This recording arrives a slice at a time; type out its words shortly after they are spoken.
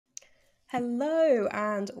Hello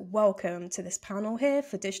and welcome to this panel here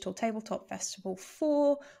for Digital Tabletop Festival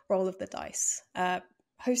 4, Roll of the Dice,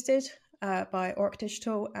 hosted by Auroch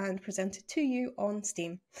Digital and presented to you on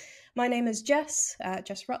Steam. My name is Jess,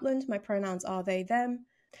 Jess Rutland. My pronouns are they, them.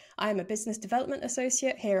 I'm a business development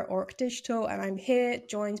associate here at Auroch Digital, and I'm here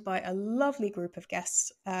joined by a lovely group of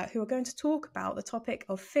guests who are going to talk about the topic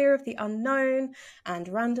of fear of the unknown and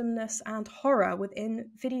randomness and horror within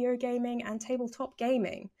video gaming and tabletop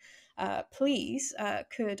gaming. Please, I'm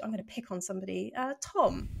going to pick on somebody.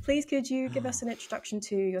 Tom, please could you give us an introduction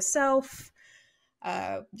to yourself,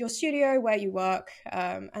 your studio, where you work,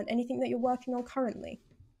 and anything that you're working on currently?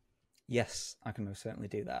 Yes, I can most certainly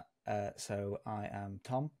do that. So I am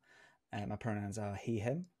Tom. My pronouns are he,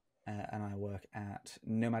 him, and I work at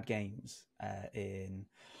Nomad Games in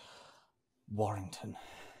Warrington.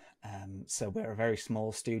 So we're a very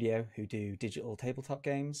small studio who do digital tabletop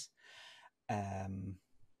games.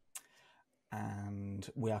 And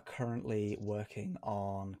we are currently working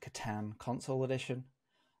on Catan Console Edition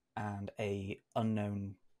and a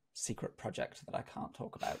unknown secret project that I can't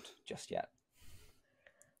talk about just yet.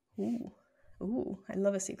 Ooh, I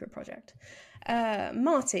love a secret project.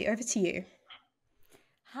 Marty, over to you.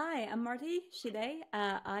 Hi, I'm Marty Shide.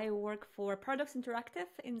 I work for Paradox Interactive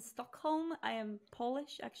in Stockholm. I am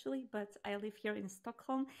Polish, actually, but I live here in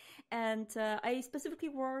Stockholm. And I specifically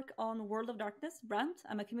work on World of Darkness brand.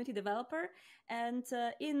 I'm a community developer. And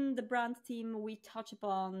in the brand team, we touch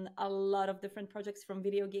upon a lot of different projects, from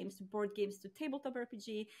video games to board games to tabletop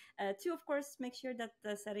RPG, to, of course, make sure that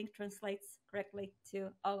the setting translates correctly to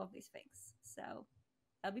all of these things. So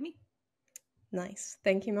that'll be me. Nice.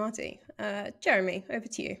 Thank you, Marty. Jeremy, over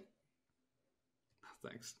to you.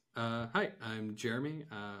 Thanks. Hi, I'm Jeremy.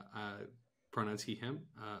 Pronouns he, him.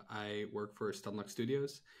 I work for Stunlock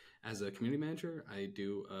Studios as a community manager. I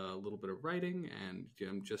do a little bit of writing, and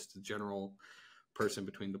I'm just a general person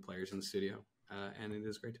between the players in the studio. And it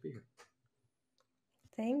is great to be here.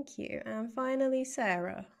 Thank you. And finally,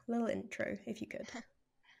 Sarah, a little intro, if you could.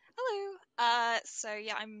 Hello. So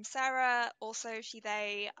yeah, I'm Sarah, also she,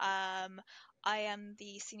 they. I am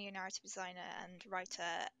the senior narrative designer and writer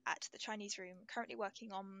at the Chinese Room, currently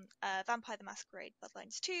working on Vampire the Masquerade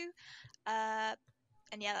Bloodlines 2. And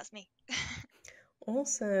yeah, that's me.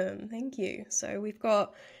 Awesome, thank you. So we've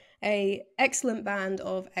got an excellent band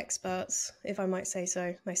of experts, if I might say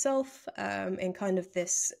so myself, in kind of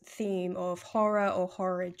this theme of horror or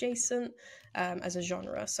horror adjacent as a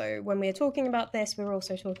genre. So when we're talking about this, we're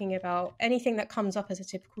also talking about anything that comes up as a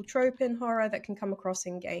typical trope in horror that can come across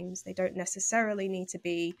in games. They don't necessarily need to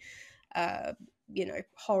be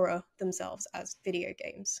horror themselves as video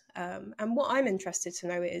games. And what I'm interested to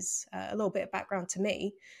know is a little bit of background to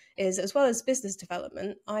me is, as well as business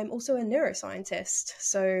development, I'm also a neuroscientist.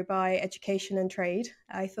 So by education and trade,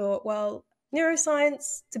 I thought, well,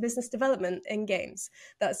 neuroscience to business development in games,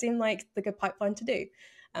 that seemed like the good pipeline to do.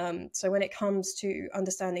 So when it comes to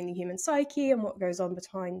understanding the human psyche and what goes on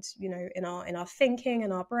behind, in our thinking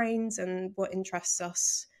and our brains, and what interests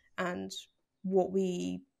us and what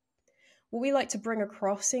we like to bring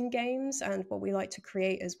across in games and what we like to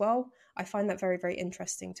create as well, I find that very, very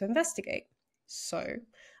interesting to investigate. So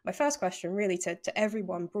my first question really to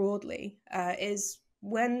everyone broadly is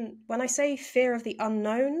when I say fear of the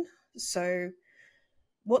unknown, so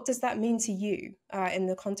what does that mean to you in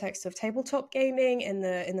the context of tabletop gaming, in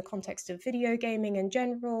the context of video gaming in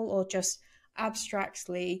general, or just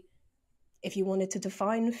abstractly, if you wanted to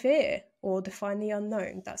define fear or define the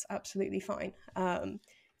unknown, that's absolutely fine.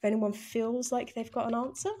 If anyone feels like they've got an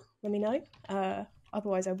answer, let me know.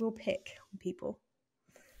 Otherwise, I will pick on people.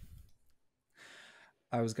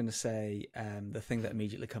 I was going to say the thing that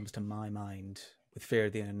immediately comes to my mind with fear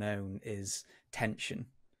of the unknown is tension.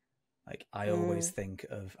 Like, I always think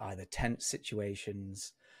of either tense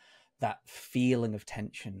situations, that feeling of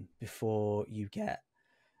tension before you get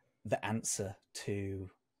the answer to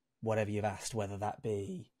whatever you've asked, whether that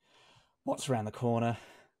be what's around the corner,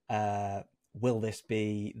 will this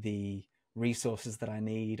be the resources that I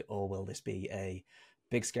need, or will this be a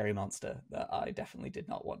big scary monster that I definitely did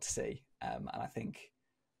not want to see? And I think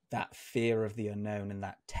that fear of the unknown and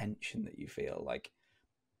that tension that you feel, like,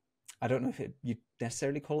 I don't know if you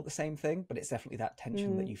necessarily call it the same thing, but it's definitely that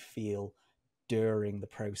tension that you feel during the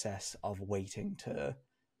process of waiting to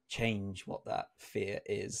change what that fear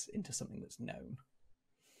is into something that's known.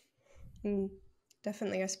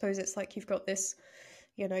 Definitely. I suppose it's like you've got this,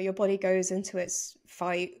 your body goes into its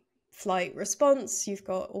fight, flight response. You've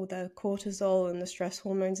got all the cortisol and the stress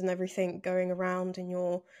hormones and everything going around, and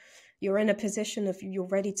you're in a position of you're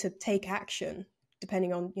ready to take action,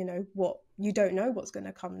 depending on, what you don't know what's going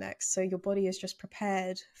to come next. So your body is just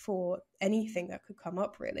prepared for anything that could come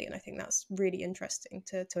up, really. And I think that's really interesting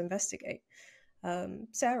to investigate.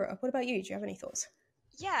 Sarah, what about you? Do you have any thoughts?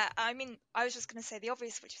 Yeah, I mean, I was just going to say the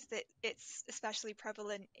obvious, which is that it's especially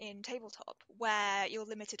prevalent in tabletop, where you're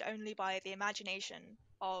limited only by the imagination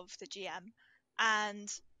of the GM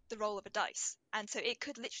and the roll of a dice. And so it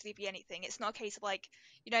could literally be anything. It's not a case of like,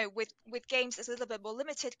 with games it's a little bit more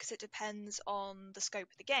limited because it depends on the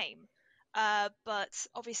scope of the game. But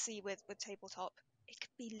obviously with tabletop, it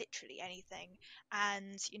could be literally anything.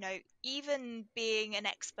 And, even being an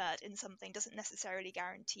expert in something doesn't necessarily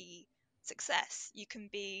guarantee success. You can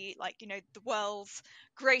be like, the world's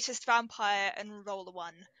greatest vampire and roll a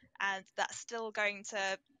 1, and that's still going to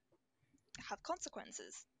have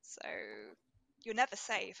consequences. So you're never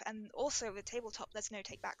safe. And also with tabletop, there's no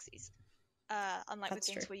take backsies. Unlike That's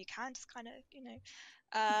with games true. where you can just kind of,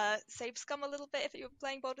 save scum a little bit if you're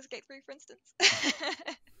playing Baldur's Gate 3, for instance.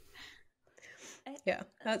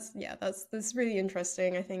 That's really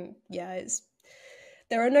interesting. I think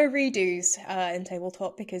there are no redos in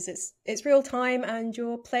tabletop because it's real time, and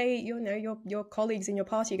your colleagues in your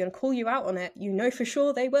party are going to call you out on it. For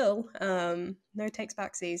sure they will. No takes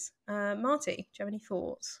backsies. Marty, do you have any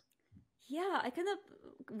thoughts? Yeah, I kind of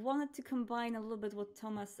wanted to combine a little bit what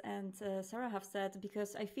Thomas and Sarah have said,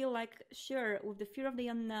 because I feel like, sure, with the fear of the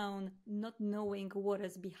unknown, not knowing what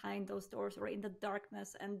is behind those doors or in the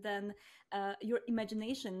darkness, and then your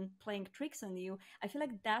imagination playing tricks on you, I feel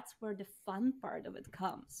like that's where the fun part of it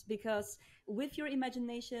comes. Because with your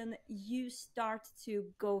imagination, you start to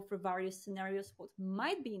go through various scenarios, what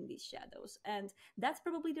might be in these shadows. And that's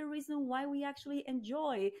probably the reason why we actually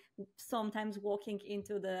enjoy sometimes walking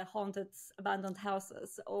into the haunted abandoned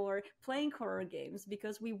houses or playing horror games,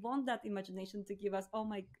 because we want that imagination to give us, oh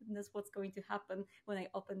my goodness, what's going to happen when I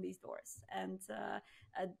open these doors. And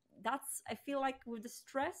that's, I feel like, with the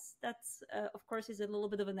stress, that's of course is a little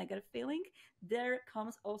bit of a negative feeling. There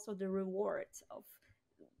comes also the reward of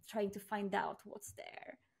trying to find out what's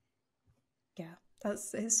there. Yeah,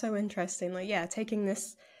 it's so interesting. Like, taking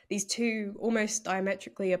these two almost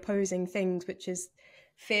diametrically opposing things, which is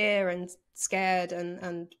fear and scared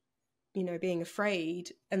and being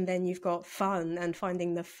afraid, and then you've got fun and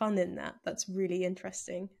finding the fun in that. That's really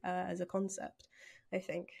interesting as a concept, I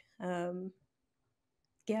think.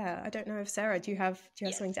 I don't know if Sarah, do you have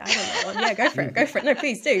something to add on that one? Yeah, go for it. No,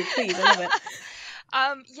 please do, please. I love it.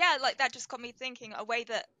 Like that just got me thinking a way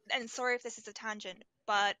that, and sorry if this is a tangent,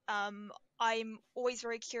 but I'm always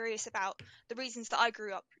very curious about the reasons that I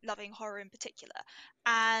grew up loving horror in particular.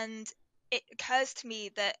 And it occurs to me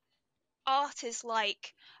that art is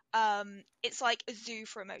like, it's like a zoo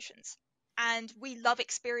for emotions. And we love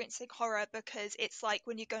experiencing horror because it's like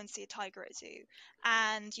when you go and see a tiger at a zoo.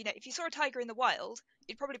 And, if you saw a tiger in the wild,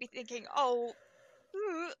 you'd probably be thinking, oh,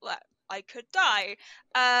 I could die.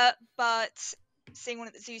 But seeing one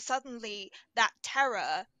at the zoo, suddenly that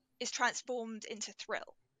terror is transformed into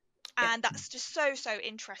thrill. And that's just so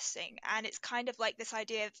interesting. And it's kind of like this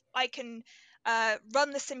idea of I can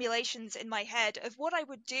run the simulations in my head of what I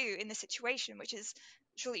would do in the situation, which is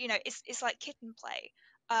truly, it's like kitten play.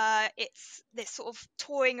 It's this sort of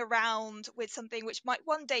toying around with something which might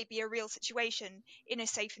one day be a real situation in a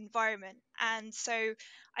safe environment. And so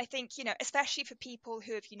I think, especially for people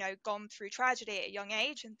who have, gone through tragedy at a young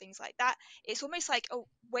age and things like that, it's almost like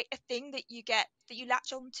a thing that you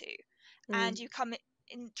latch onto and you come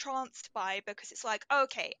entranced by, because it's like,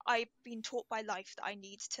 okay, I've been taught by life that I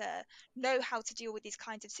need to know how to deal with these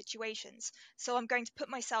kinds of situations, so I'm going to put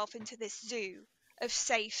myself into this zoo of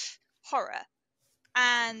safe horror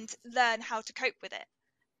and learn how to cope with it.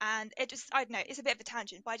 And it just, I don't know, it's a bit of a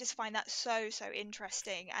tangent, but I just find that so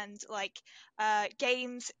interesting. And like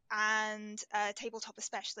games and tabletop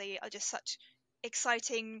especially are just such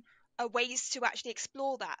exciting ways to actually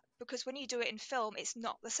explore that, because when you do it in film, it's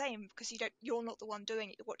not the same, because you're not the one doing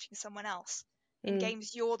it, you're watching someone else. In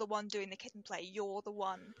games, you're the one doing the kitten play, you're the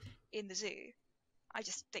one in the zoo. I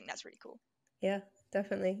just think that's really cool. Yeah,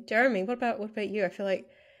 definitely. Jeremy, what about you? I feel like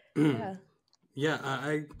I'm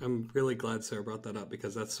really glad Sarah brought that up,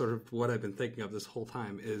 because that's sort of what I've been thinking of this whole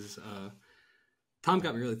time. Is Tom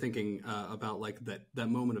got me really thinking about like that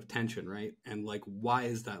moment of tension, right? And like, why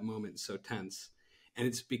is that moment so tense? And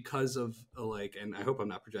it's because of like, and I hope I'm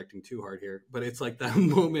not projecting too hard here, but it's like that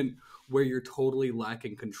moment where you're totally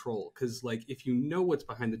lacking control. Because like, if you know what's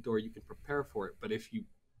behind the door, you can prepare for it. But if you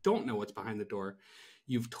don't know what's behind the door,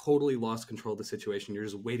 you've totally lost control of the situation. You're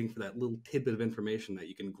just waiting for that little tidbit of information that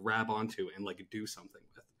you can grab onto and like do something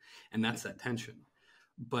with. And that's that tension.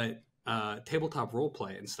 But tabletop role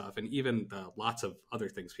play and stuff, and even lots of other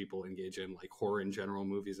things people engage in, like horror in general,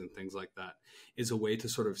 movies and things like that, is a way to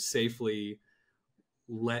sort of safely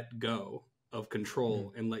let go of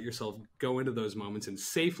control and let yourself go into those moments and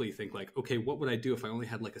safely think like, okay, what would I do if I only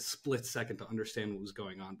had like a split second to understand what was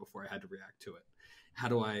going on before I had to react to it? How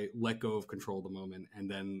do I let go of control of the moment and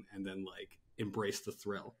then like embrace the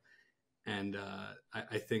thrill? And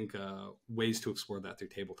I think ways to explore that through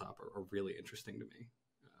tabletop are really interesting to me.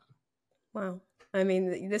 Wow. I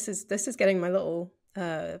mean, this is getting my little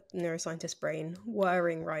neuroscientist brain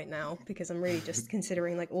whirring right now, because I'm really just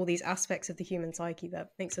considering like all these aspects of the human psyche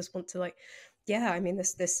that makes us want to like, yeah, I mean,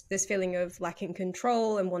 this feeling of lacking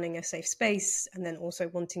control and wanting a safe space, and then also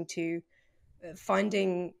wanting to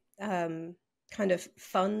finding kind of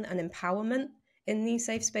fun and empowerment in these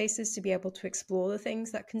safe spaces to be able to explore the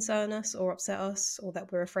things that concern us or upset us or that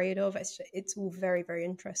we're afraid of. It's all very, very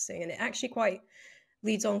interesting, and it actually quite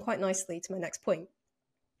leads on quite nicely to my next point,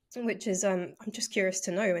 which is I'm just curious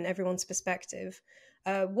to know, in everyone's perspective,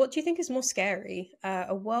 what do you think is more scary?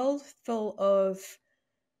 A world full of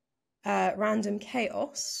random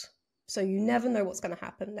chaos, so you never know what's going to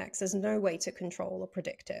happen next, there's no way to control or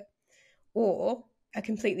predict it, or a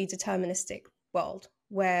completely deterministic world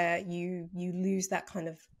where you lose that kind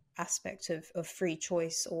of aspect of free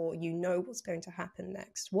choice, or you know what's going to happen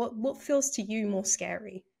next? What feels to you more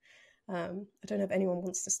scary? I don't know if anyone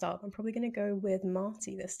wants to start. I'm probably going to go with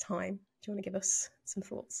Marty this time. Do you want to give us some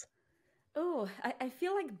thoughts? Oh, I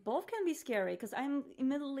feel like both can be scary, because I'm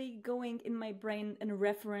immediately going in my brain and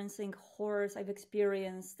referencing horrors I've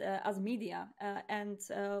experienced as media, and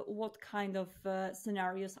what kind of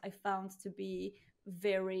scenarios I found to be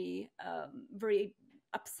very, very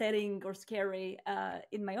upsetting or scary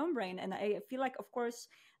in my own brain. And I feel like, of course,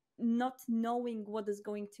 not knowing what is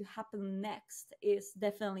going to happen next is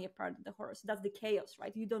definitely a part of the horror. So that's the chaos,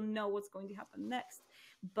 right? You don't know what's going to happen next,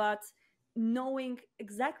 but knowing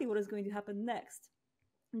exactly what is going to happen next,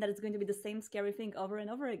 that it's going to be the same scary thing over and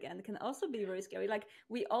over again, can also be very scary. Like,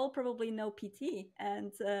 we all probably know PT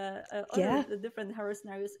and other different horror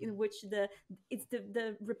scenarios in which it's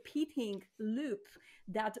the repeating loop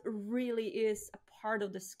that really is a part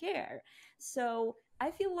of the scare. So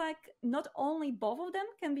I feel like not only both of them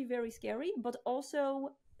can be very scary, but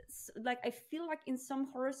also, like, I feel like in some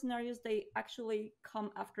horror scenarios they actually come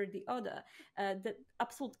after the other. The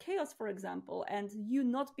absolute chaos, for example, and you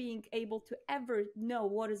not being able to ever know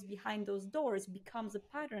what is behind those doors becomes a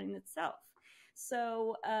pattern in itself.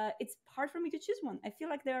 So it's hard for me to choose one. I feel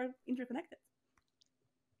like they're interconnected.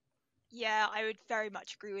 Yeah, I would very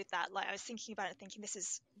much agree with that. Like, I was thinking about it, thinking this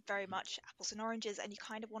is very much apples and oranges, and you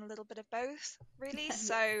kind of want a little bit of both, really. Yes.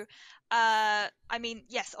 So, I mean,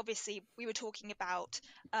 yes, obviously, we were talking about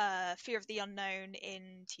fear of the unknown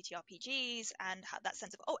in TTRPGs and that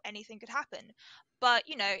sense of, oh, anything could happen. But,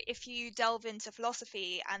 you know, if you delve into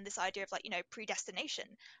philosophy and this idea of, like, you know,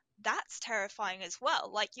 predestination, that's terrifying as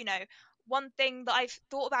well. Like, you know, one thing that I've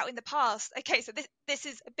thought about in the past. Okay, so this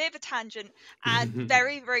is a bit of a tangent and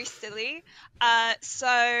very, very silly. I've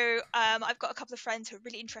got a couple of friends who are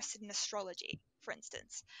really interested in astrology, for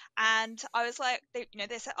instance, and I was like, they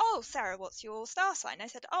said, "Oh, Sarah, what's your star sign?" I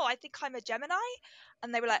said, "Oh, I think I'm a Gemini,"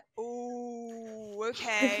 and they were like, "Oh,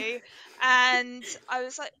 okay," and I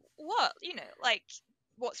was like, "What? You know, like."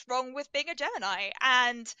 What's wrong with being a Gemini?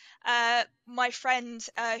 And my friend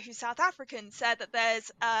who's South African said that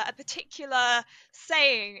there's a particular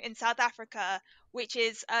saying in South Africa which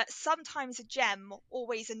is sometimes a gem,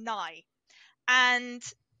 always a nigh. And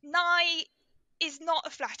nigh is not a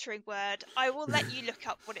flattering word. I will let you look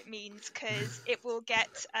up what it means, because it will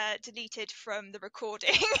get deleted from the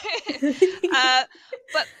recording.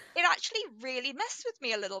 But it actually really messed with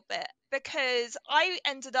me a little bit, because I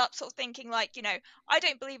ended up sort of thinking, like, you know, I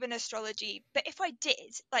don't believe in astrology, but if I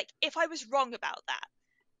did, like, if I was wrong about that,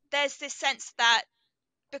 there's this sense that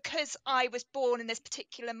because I was born in this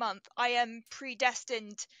particular month, I am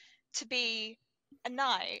predestined to be a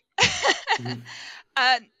knight.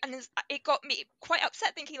 And it got me quite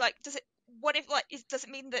upset, thinking, like, does it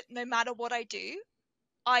mean that no matter what I do,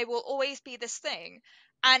 I will always be this thing?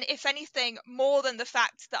 And if anything, more than the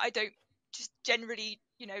fact that I don't just generally,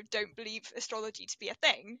 you know, don't believe astrology to be a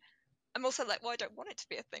thing, I'm also like, well, I don't want it to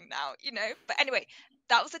be a thing now, you know? But anyway,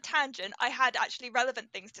 that was a tangent. I had actually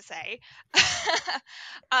relevant things to say.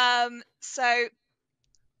 So,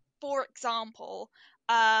 for example,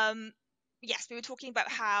 yes, we were talking about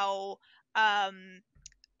how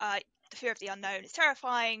the fear of the unknown is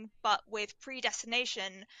terrifying, but with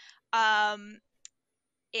predestination,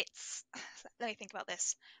 it's... Let me think about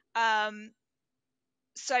this.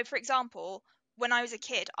 So, for example, when I was a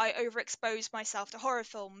kid, I overexposed myself to horror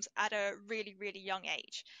films at a really, really young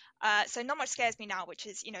age. So not much scares me now, which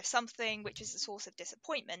is, something which is a source of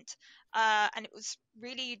disappointment. And it was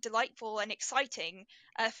really delightful and exciting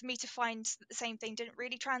for me to find that the same thing didn't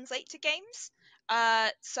really translate to games.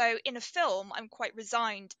 So in a film, I'm quite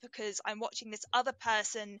resigned because I'm watching this other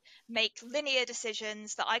person make linear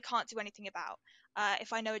decisions that I can't do anything about.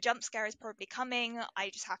 If I know a jump scare is probably coming, I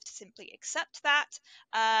just have to simply accept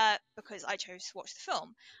that because I chose to watch the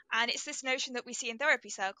film. And it's this notion that we see in therapy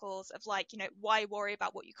circles of like, why worry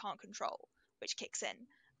about what you can't control, which kicks in.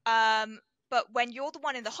 But when you're the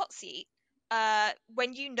one in the hot seat,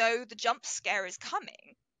 when you know the jump scare is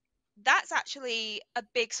coming, that's actually a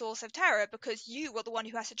big source of terror because you are the one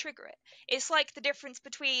who has to trigger it. It's like the difference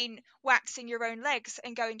between waxing your own legs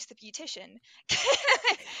and going to the beautician,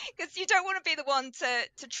 because you don't want to be the one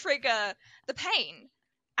to trigger the pain,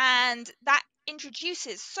 and that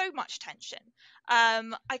introduces so much tension.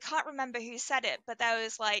 I can't remember who said it, but there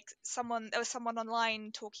was someone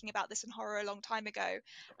online talking about this in horror a long time ago,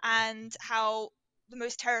 and how the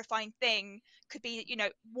most terrifying thing could be,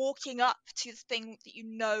 walking up to the thing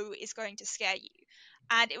that is going to scare you.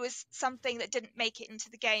 And it was something that didn't make it into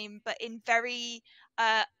the game, but in very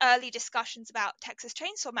early discussions about Texas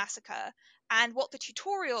Chainsaw Massacre and what the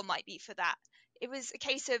tutorial might be for that, it was a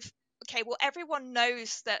case of, okay, well, everyone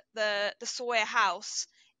knows that the Sawyer house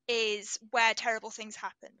is where terrible things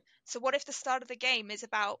happen. So what if the start of the game is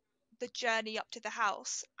about the journey up to the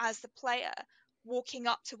house as the player walking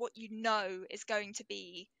up to what is going to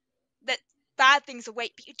be, that bad things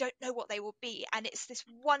await, but you don't know what they will be. And it's this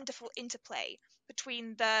wonderful interplay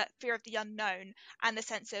between the fear of the unknown and the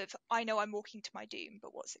sense of, I know I'm walking to my doom,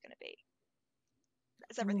 but what's it going to be?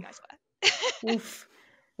 That's everything. Oof. I swear. Oof.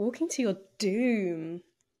 Walking to your doom.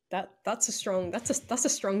 That's a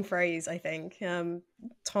strong phrase, I think. Tom,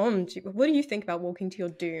 what do you think about walking to your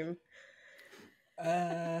doom?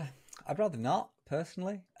 I'd rather not,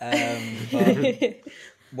 personally. But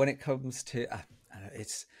when it comes to,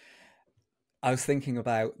 I was thinking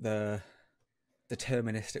about the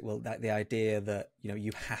deterministic, the idea that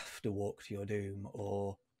you have to walk to your doom,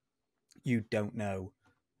 or you don't know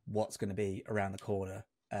what's going to be around the corner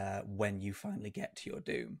when you finally get to your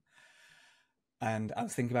doom. And I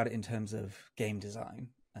was thinking about it in terms of game design,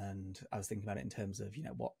 and I was thinking about it in terms of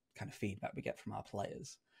what kind of feedback we get from our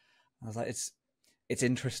players. I was like, it's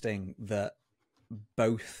interesting that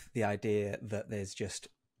both the idea that there's just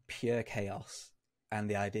pure chaos and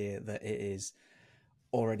the idea that it is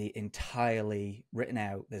already entirely written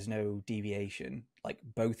out, there's no deviation, like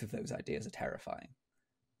both of those ideas are terrifying.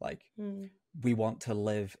 Like we want to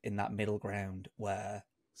live in that middle ground where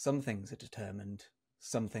some things are determined,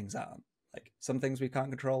 some things aren't. Like some things we can't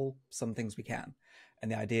control, some things we can. And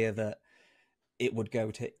the idea that it would go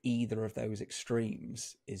to either of those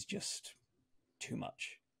extremes is just too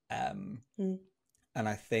much. And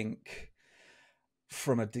I think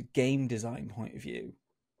from a game design point of view,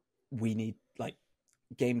 we need, like,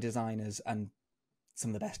 game designers and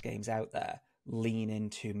some of the best games out there lean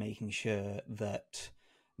into making sure that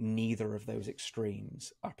neither of those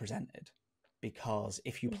extremes are presented. Because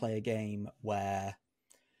if you play a game where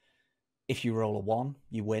if you roll a 1,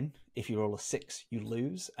 you win. If you roll a 6, you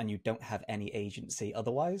lose, and you don't have any agency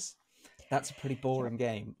otherwise, that's a pretty boring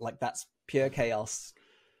game. Like, that's pure chaos.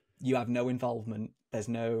 You have no involvement. There's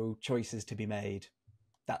no choices to be made.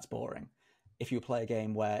 That's boring. If you play a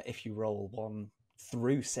game where if you roll 1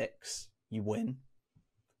 through 6, you win,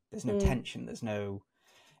 there's no tension, there's no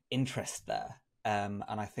interest there. And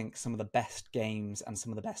I think some of the best games and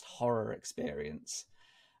some of the best horror experiences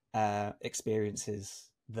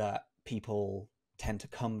that people tend to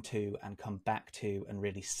come to and come back to and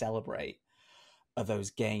really celebrate are those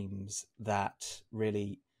games that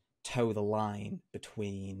really toe the line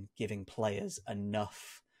between giving players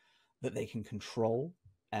enough that they can control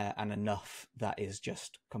and enough that is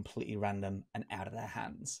just completely random and out of their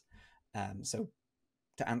hands. So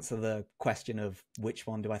to answer the question of which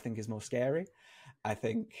one do I think is more scary, I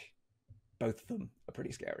think both of them are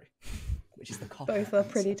pretty scary, which is the cop-out Both are answer.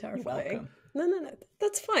 pretty terrifying. No,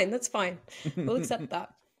 that's fine. We'll accept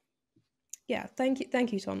that. Yeah, thank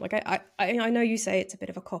you, Tom. Like, I know you say it's a bit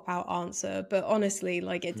of a cop-out answer, but honestly,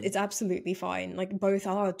 like, it's absolutely fine. Like, both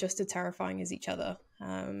are just as terrifying as each other.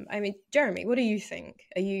 I mean, Jeremy, what do you think?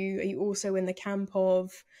 Are you also in the camp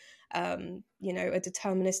of, a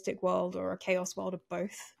deterministic world or a chaos world, or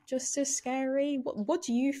both just as scary? What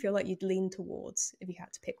do you feel like you'd lean towards if you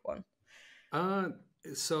had to pick one?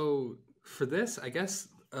 So for this, I guess,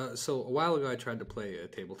 so a while ago I tried to play a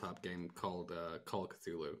tabletop game called Call of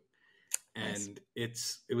Cthulhu. And it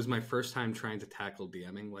was my first time trying to tackle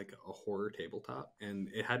DMing like a horror tabletop, and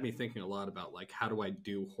it had me thinking a lot about like, how do I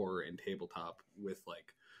do horror in tabletop with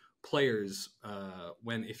like players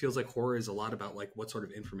when it feels like horror is a lot about like what sort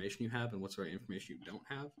of information you have and what sort of information you don't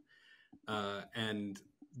have, and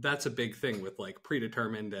that's a big thing with like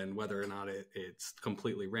predetermined and whether or not it's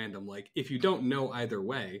completely random. Like if you don't know either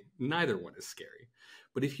way, neither one is scary.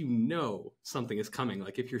 But if you know something is coming,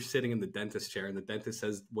 like if you're sitting in the dentist chair and the dentist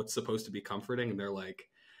says what's supposed to be comforting, and they're like,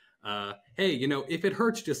 hey, you know, if it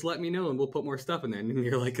hurts, just let me know and we'll put more stuff in there. And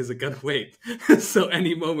you're like, is it going to wait? So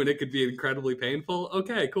any moment it could be incredibly painful.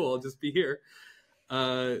 Okay, cool. I'll just be here.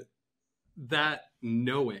 That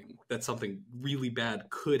knowing that something really bad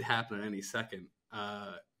could happen at any second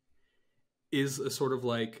is a sort of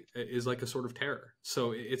like a sort of terror.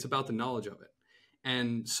 So it's about the knowledge of it.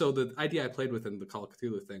 And so the idea I played with in the Call of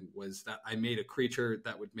Cthulhu thing was that I made a creature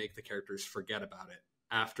that would make the characters forget about it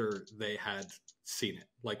after they had seen it.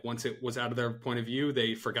 Like once it was out of their point of view,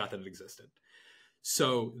 they forgot that it existed.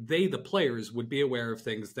 So they, the players, would be aware of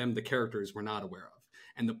things them, the characters, were not aware of.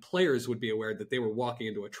 And the players would be aware that they were walking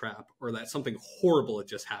into a trap or that something horrible had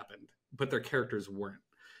just happened, but their characters weren't.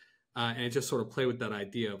 And it just sort of play with that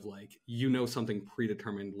idea of like, you know, something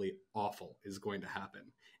predeterminedly awful is going to happen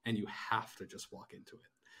and you have to just walk into it.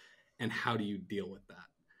 And how do you deal with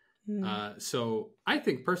that? So I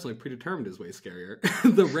think personally predetermined is way scarier.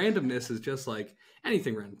 The randomness is just like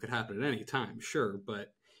anything random could happen at any time, sure.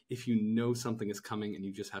 But if you know something is coming and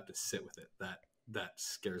you just have to sit with it, that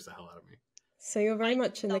scares the hell out of me. So you're very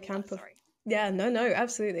much in the camp of... Yeah, no,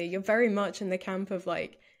 absolutely. You're very much in the camp of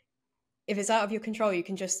like, if it's out of your control, you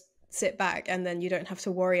can just sit back and then you don't have to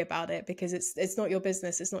worry about it because it's not your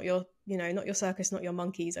business. It's not your, you know, not your circus, not your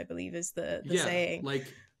monkeys, I believe is the saying. Like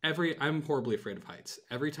I'm horribly afraid of heights.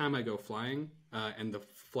 Every time I go flying and the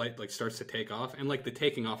flight like starts to take off, and like the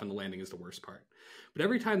taking off and the landing is the worst part. But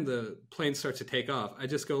every time the plane starts to take off, I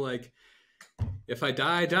just go like, if I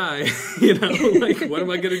die, I die. You know, like what am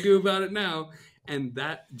I going to do about it now? And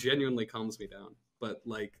that genuinely calms me down. But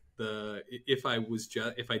like if I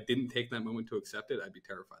didn't take that moment to accept it, I'd be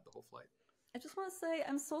terrified the whole flight. I just want to say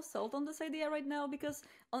I'm so sold on this idea right now because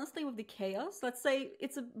honestly with the chaos, let's say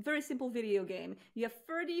it's a very simple video game. You have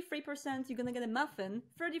 33% you're going to get a muffin,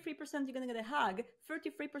 33% you're going to get a hug,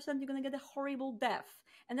 33% you're going to get a horrible death.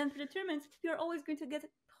 And then predetermined, you're always going to get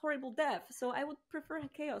horrible death. So I would prefer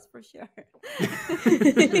chaos for sure.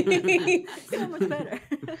 So much better.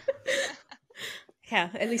 Yeah,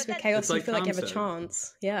 at least with chaos you feel like you have a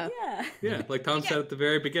chance. Yeah, like Tom said at the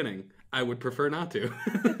very beginning, I would prefer not to.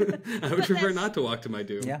 I would prefer not to walk to my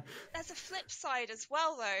doom. Yeah. There's a flip side as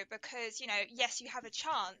well, though, because, you know, yes, you have a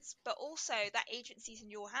chance, but also that agency's in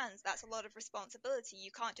your hands. That's a lot of responsibility.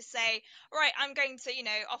 You can't just say, right, I'm going to, you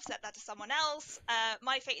know, offset that to someone else.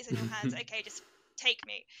 My fate is in your hands. Okay, just take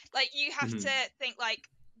me. Like, you have to think, like,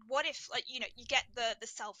 what if, like, you know, you get the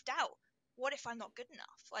self-doubt. What if I'm not good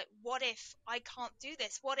enough? Like, what if I can't do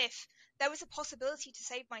this? What if there was a possibility to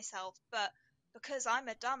save myself, but because I'm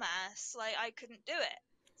a dumbass, like, I couldn't do it?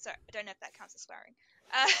 So I don't know if that counts as swearing.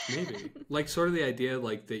 Maybe. Like, sort of the idea,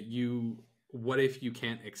 like, that what if you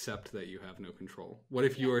can't accept that you have no control? What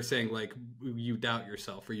if you are saying, like, you doubt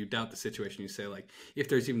yourself or you doubt the situation? You say, like, if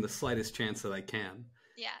there's even the slightest chance that I can.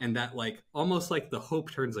 Yeah. And that, like, almost like the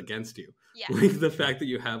hope turns against you. Yeah. Like, the fact that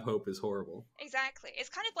you have hope is horrible. Exactly. It's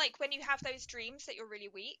kind of like when you have those dreams that you're really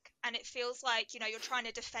weak and it feels like, you know, you're trying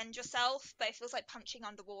to defend yourself, but it feels like punching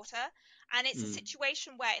underwater. And it's a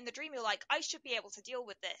situation where in the dream you're like, I should be able to deal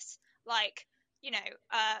with this. Like, you know,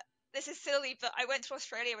 this is silly, but I went to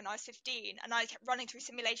Australia when I was 15 and I kept running through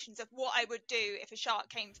simulations of what I would do if a shark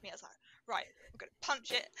came to me. I was like, right, I'm going to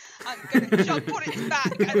punch it. I'm going to jump on its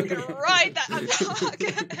back. I'm going to ride that shark.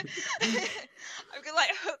 I'm going to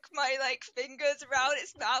like hook my like fingers around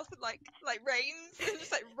its mouth and like reins and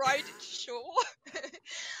just like ride it to shore.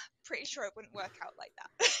 Pretty sure it wouldn't work out like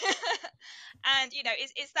that. And, you know,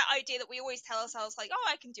 it's that idea that we always tell ourselves like, oh,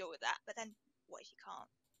 I can deal with that. But then what if you can't?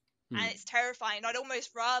 And it's terrifying. I'd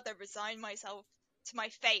almost rather resign myself to my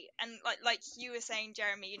fate. And like you were saying,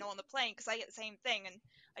 Jeremy, you know, on the plane, because I get the same thing. And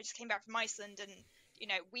I just came back from Iceland and, you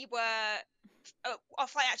know, our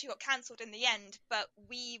flight actually got cancelled in the end, but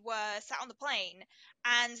we were sat on the plane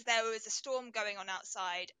and there was a storm going on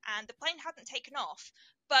outside and the plane hadn't taken off,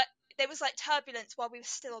 but there was like turbulence while we were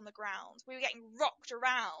still on the ground. We were getting rocked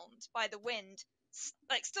around by the wind,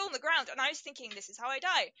 like still on the ground. And I was thinking, this is how I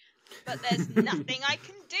die. But there's nothing I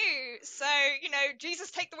can do. So, you know,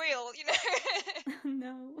 Jesus, take the wheel, you know.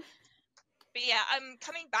 No. But yeah,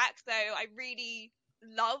 coming back though, I really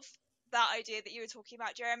love that idea that you were talking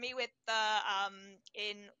about, Jeremy, with the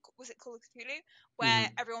was it Call of Cthulhu, where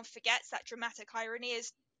everyone forgets that dramatic irony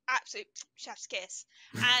is absolute chef's kiss.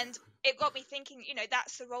 And it got me thinking, you know,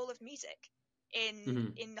 that's the role of music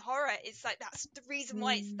in horror. It's like that's the reason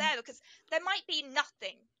why it's there, because there might be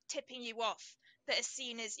nothing tipping you off that a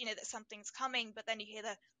scene is, you know, that something's coming, but then you hear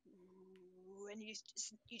the and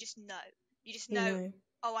you just know,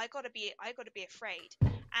 oh, I gotta be afraid.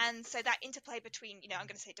 And so that interplay between, you know, I'm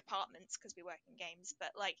going to say departments because we work in games,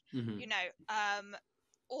 but like, you know,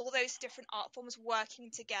 all those different art forms working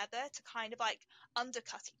together to kind of like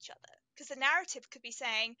undercut each other, because the narrative could be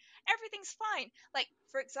saying everything's fine. Like,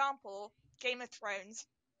 for example, Game of Thrones,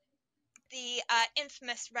 the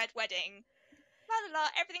infamous Red Wedding, la la la,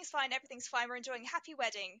 everything's fine, we're enjoying a happy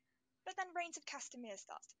wedding, but then Reigns of Castamere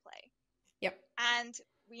starts to play. Yep. And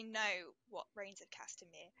we know what Reigns of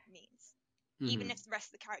Castamere means. Even if the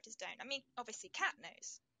rest of the characters don't. I mean, obviously Kat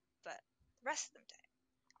knows, but the rest of them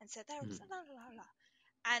don't. And so they're just la la la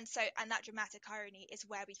la. And that dramatic irony is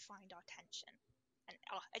where we find our tension. And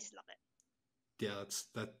I just love it. Yeah,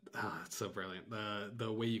 that's so brilliant.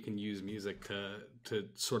 The way you can use music to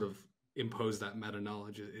sort of impose that meta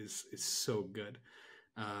knowledge is so good.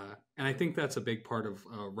 And I think that's a big part of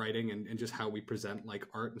writing and just how we present like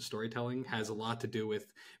art and storytelling has a lot to do with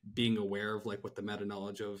being aware of like what the meta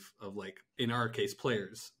knowledge of like, in our case,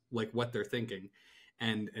 players, like what they're thinking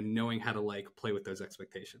and knowing how to like play with those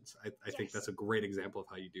expectations. I think that's a great example of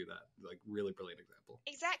how you do that. Like really brilliant example.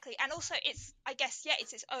 Exactly. And also it's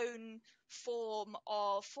its own form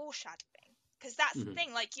of foreshadowing, because that's the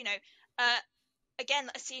thing, like, you know, again,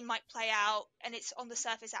 a scene might play out and it's on the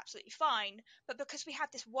surface absolutely fine, but because we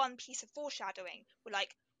have this one piece of foreshadowing, we're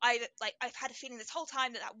like, I've had a feeling this whole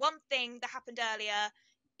time that one thing that happened earlier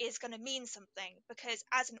is going to mean something, because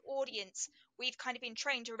as an audience, we've kind of been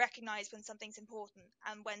trained to recognize when something's important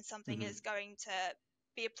and when something is going to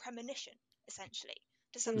be a premonition, essentially,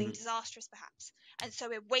 to something disastrous, perhaps. And so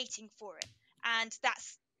we're waiting for it. And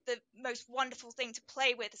that's the most wonderful thing to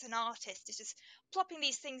play with as an artist, is just plopping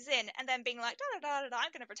these things in and then being like, da, da, da, da,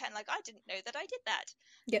 I'm going to pretend like I didn't know that I did that.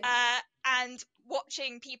 Yep. And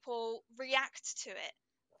watching people react to it.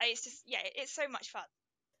 It's just, it's so much fun.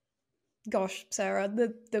 Gosh, Sarah,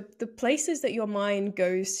 the places that your mind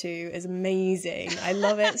goes to is amazing. I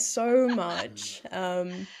love it so much.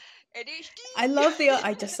 I love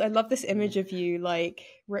I love this image of you like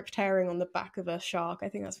rip tearing on the back of a shark. I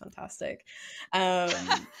think that's fantastic.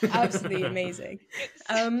 Absolutely amazing.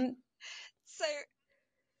 So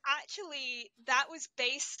actually that was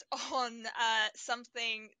based on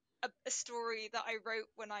a story that I wrote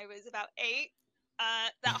when I was about 8.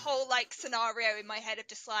 That whole like scenario in my head of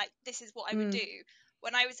just like, this is what I would do.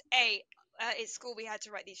 When I was 8, at school we had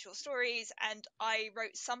to write these short stories, and I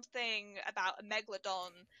wrote something about a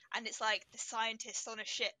megalodon, and it's like the scientist on a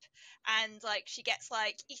ship, and like she gets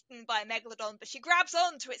like eaten by a megalodon, but she grabs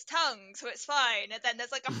onto its tongue, so it's fine. And then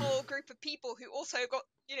there's like a whole group of people who also got,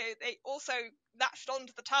 you know, they also latched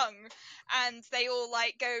onto the tongue, and they all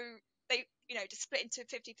like just split into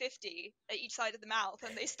 50-50 at each side of the mouth,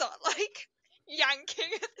 and they start like yanking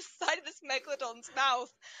at the side of this megalodon's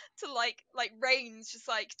mouth to like reins just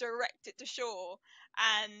like direct it to shore,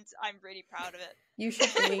 and I'm really proud of it. You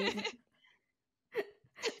should be.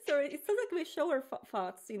 So it sounds like we shower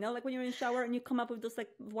thoughts, you know, like when you're in the shower and you come up with those like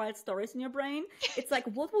wild stories in your brain. It's like,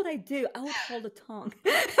 what would I do? I would hold a tongue.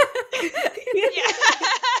 Yeah.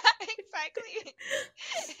 Exactly.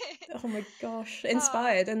 Oh my gosh,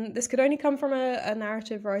 inspired. And this could only come from a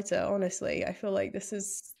narrative writer, honestly. I feel like this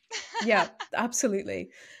is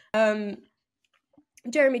absolutely.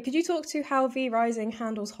 Jeremy, could you talk to how V Rising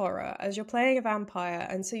handles horror, as you're playing a vampire,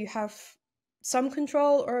 and so you have some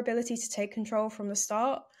control or ability to take control from the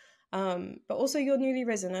start, but also you're newly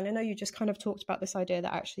risen, and I know you just kind of talked about this idea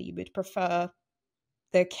that actually you would prefer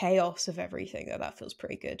the chaos of everything, that feels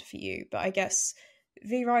pretty good for you. But I guess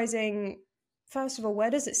V Rising, first of all, where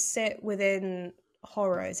does it sit within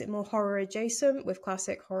horror? Is it more horror adjacent with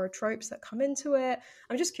classic horror tropes that come into it?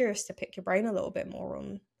 I'm just curious to pick your brain a little bit more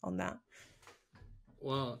on that.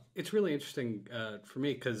 Well, it's really interesting for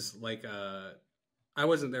me because like I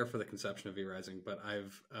wasn't there for the conception of V Rising, but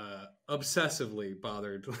I've obsessively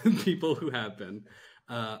bothered with people who have been,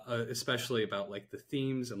 especially about like the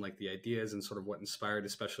themes and like the ideas and sort of what inspired,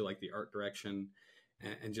 especially like the art direction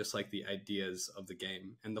and just like the ideas of the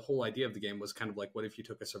game. And the whole idea of the game was kind of like, what if you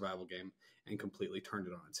took a survival game and completely turned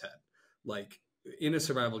it on its head? Like in a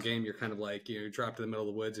survival game, you're kind of like, you're dropped in the middle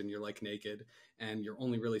of the woods and you're like naked and you're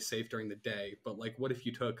only really safe during the day. But like, what if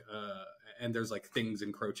you took, and there's like things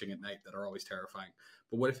encroaching at night that are always terrifying.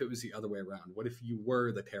 But what if it was the other way around? What if you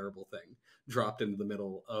were the terrible thing dropped into the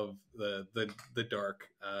middle of the dark,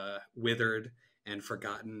 withered and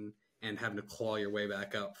forgotten, and having to claw your way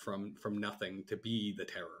back up from nothing to be the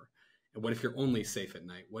terror? And what if you're only safe at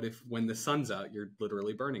night? What if when the sun's out, you're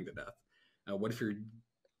literally burning to death? What if you're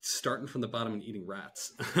starting from the bottom and eating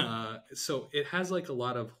rats? So it has like a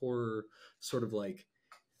lot of horror sort of like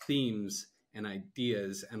themes and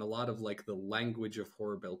ideas, and a lot of like the language of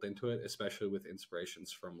horror built into it, especially with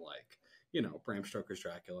inspirations from like, you know, Bram Stoker's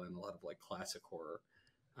Dracula and a lot of like classic horror.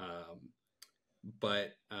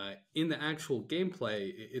 But in the actual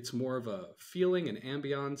gameplay, it's more of a feeling and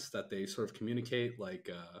ambiance that they sort of communicate, like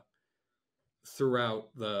throughout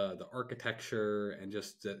the architecture and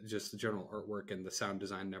just the general artwork and the sound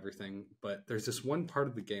design and everything. But there's this one part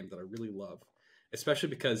of the game that I really love, especially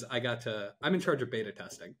because I'm in charge of beta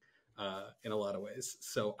testing in a lot of ways.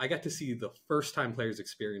 So I got to see the first time players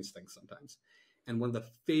experience things sometimes. And one of my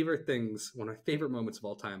favorite moments of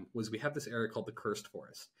all time was we have this area called the Cursed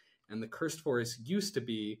Forest. And the Cursed Forest used to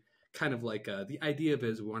be kind of like the idea of it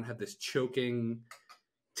is we want to have this choking,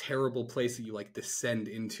 terrible place that you like descend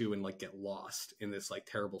into and like get lost in this like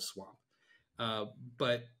terrible swamp.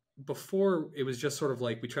 But before, it was just sort of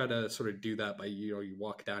like we try to sort of do that by, you know, you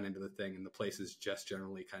walk down into the thing and the place is just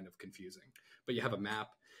generally kind of confusing. But you have a map,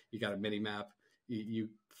 you got a mini map, you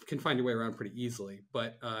can find your way around pretty easily.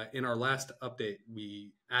 But in our last update,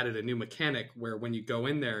 we added a new mechanic where when you go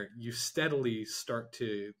in there, you steadily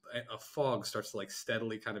a fog starts to like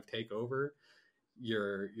steadily kind of take over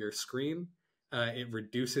your screen. It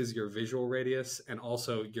reduces your visual radius, and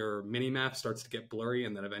also your mini map starts to get blurry,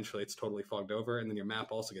 and then eventually it's totally fogged over, and then your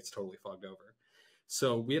map also gets totally fogged over.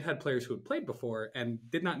 So we had players who had played before and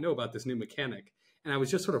did not know about this new mechanic, and I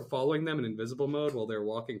was just sort of following them in invisible mode while they were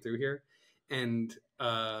walking through here, and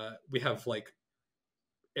we have like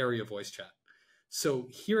area voice chat. So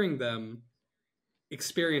hearing them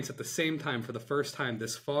experience at the same time for the first time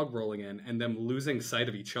this fog rolling in and them losing sight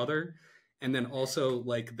of each other, and then also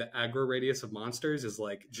like the aggro radius of monsters is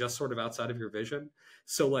like just sort of outside of your vision.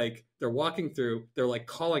 So like they're walking through, they're like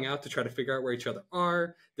calling out to try to figure out where each other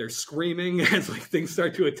are. They're screaming as like things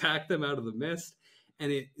start to attack them out of the mist.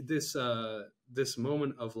 And this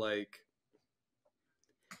moment of like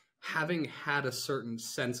having had a certain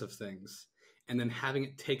sense of things and then having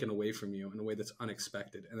it taken away from you in a way that's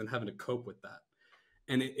unexpected, and then having to cope with that.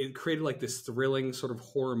 And it created like this thrilling sort of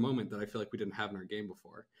horror moment that I feel like we didn't have in our game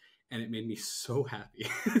before. And it made me so happy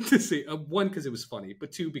to see, one, because it was funny,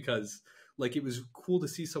 but two, because like it was cool to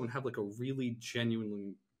see someone have like a really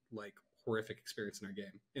genuinely like horrific experience in our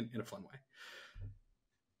game in a fun way.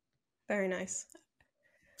 Very nice.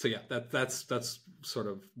 So yeah, that's sort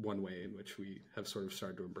of one way in which we have sort of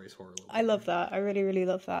started to embrace horror a little bit. I love that. I really, really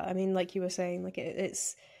love that. I mean, like you were saying, like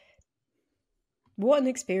it's what an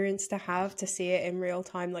experience to have, to see it in real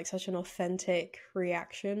time, like such an authentic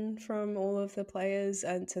reaction from all of the players,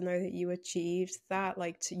 and to know that you achieved that.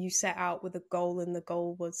 Like you set out with a goal, and the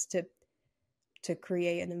goal was to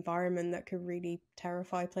create an environment that could really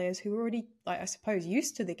terrify players who were already, like, I suppose,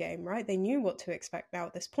 used to the game, right? They knew what to expect now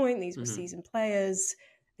at this point. These were seasoned players,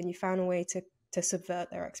 and you found a way to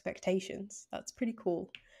subvert their expectations. That's pretty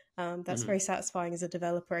cool. That's very satisfying as a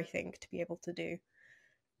developer, I think, to be able to do.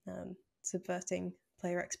 Subverting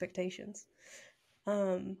player expectations.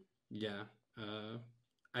 I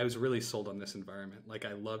was really sold on this environment. Like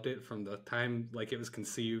I loved it from the time like it was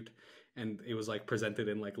conceived and it was like presented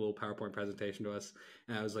in like a little PowerPoint presentation to us,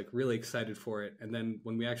 and I was like really excited for it. And then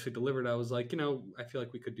when we actually delivered, I was like, you know, I feel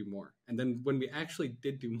like we could do more. And then when we actually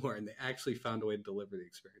did do more and they actually found a way to deliver the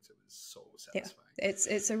experience, it was so satisfying. Yeah,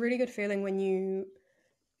 it's a really good feeling when you.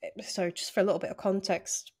 So just for a little bit of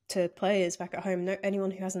context to players back at home, anyone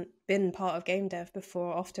who hasn't been part of game dev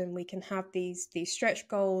before, often we can have these stretch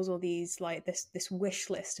goals or these like this wish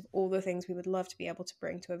list of all the things we would love to be able to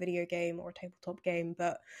bring to a video game or a tabletop game,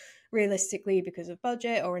 but realistically, because of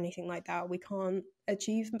budget or anything like that, we can't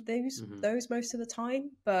achieve those most of the time.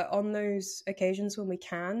 But on those occasions when we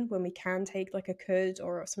can take like a could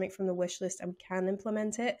or something from the wish list and we can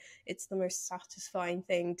implement it, it's the most satisfying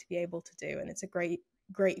thing to be able to do, and it's a great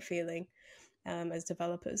feeling as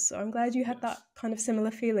developers. So I'm glad you had that kind of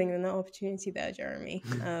similar feeling and that opportunity there, Jeremy.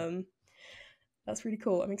 That's really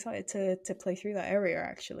cool. I'm excited to play through that area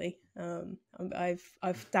actually.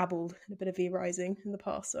 I've dabbled in a bit of V-Rising in the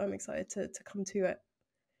past, so I'm excited to come to it.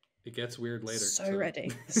 It gets weird later. So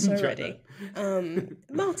ready.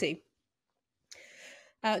 Marty,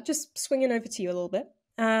 just swinging over to you a little bit.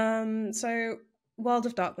 So World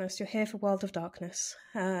of Darkness. You're here for World of Darkness.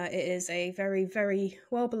 It is a very, very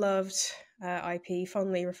well-beloved IP,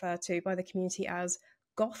 fondly referred to by the community as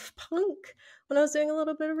goth punk. When I was doing a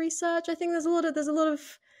little bit of research, I think there's a lot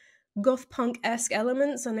of goth punk-esque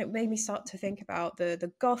elements, and it made me start to think about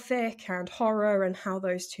the gothic and horror and how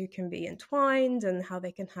those two can be entwined and how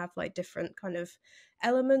they can have like different kind of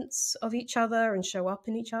elements of each other and show up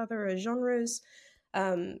in each other as genres.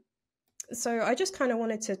 So I just kind of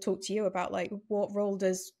wanted to talk to you about like what role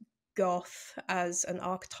does goth as an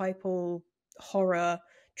archetypal horror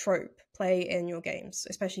trope play in your games,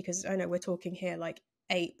 especially because I know we're talking here like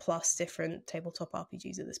 8+ different tabletop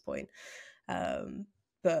RPGs at this point.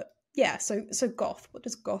 But yeah, so goth, what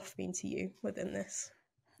does goth mean to you within this?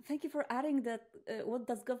 Thank you for adding that. What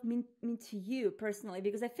does goth mean to you personally?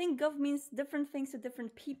 Because I think goth means different things to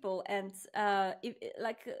different people, and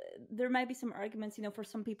there might be some arguments. For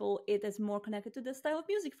some people, it is more connected to the style of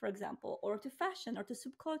music, for example, or to fashion, or to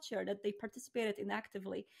subculture that they participated in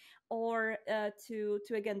actively, or to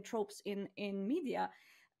again tropes in media.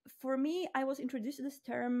 For me, I was introduced to this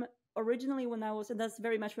term originally when I was, and that's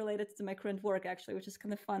very much related to my current work actually, which is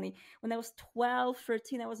kind of funny. When I was 12,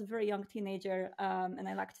 13, I was a very young teenager, and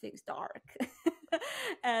I liked things dark.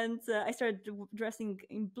 And I started dressing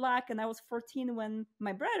in black, and I was 14 when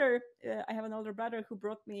my brother, I have an older brother who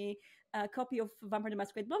brought me a copy of Vampire the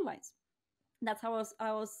Masquerade Bloodlines. That's how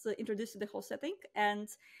I was introduced to the whole setting, and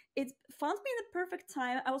it found me in the perfect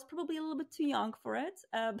time. I was probably a little bit too young for it,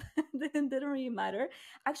 but it didn't really matter.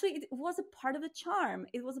 Actually, it was a part of the charm.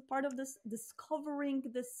 It was a part of this discovering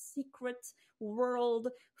the secret world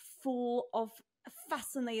full of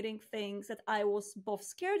fascinating things that I was both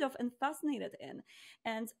scared of and fascinated in.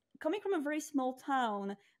 And coming from a very small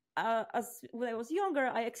town, as when I was younger,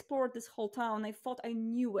 I explored this whole town. I thought I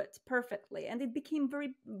knew it perfectly, and it became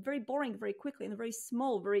very, very boring very quickly and very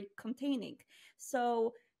small, very containing.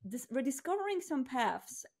 So rediscovering some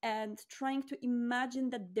paths and trying to imagine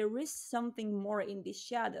that there is something more in these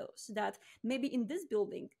shadows, that maybe in this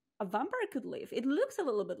building a vampire could live. It looks a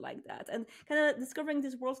little bit like that, and kind of discovering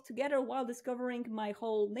this world together while discovering my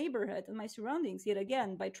whole neighborhood and my surroundings yet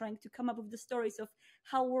again, by trying to come up with the stories of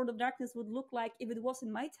how World of Darkness would look like if it was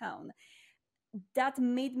in my town. That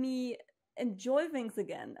made me enjoy things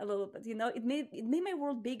again a little bit. It made my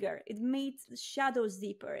world bigger. It made the shadows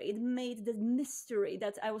deeper. It made the mystery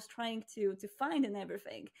that I was trying to find in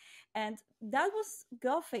everything. And that was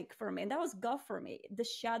gothic for me, and that was goth for me. The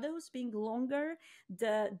shadows being longer,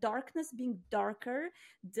 the darkness being darker,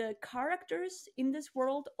 the characters in this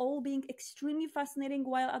world all being extremely fascinating,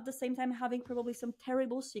 while at the same time having probably some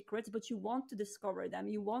terrible secrets, but you want to discover them,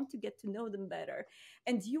 you want to get to know them better,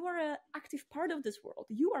 and you are an active part of this world.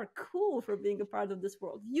 You are cool for being a part of this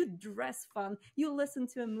world. You dress fun, you listen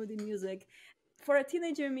to a moody music. For a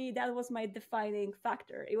teenager me, that was my defining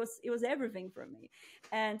factor. It was everything for me.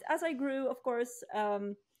 And as I grew, of course,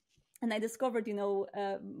 and I discovered,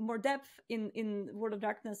 more depth in World of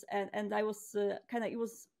Darkness, and I was it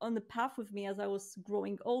was on the path with me as I was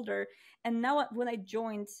growing older. And now when I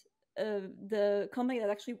joined the company that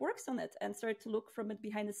actually works on it and started to look from it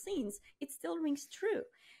behind the scenes, it still rings true.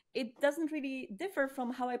 It doesn't really differ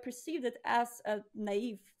from how I perceived it as a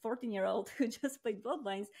naive 14-year-old who just played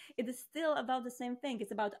Bloodlines. It is still about the same thing.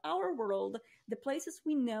 It's about our world, the places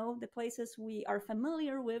we know, the places we are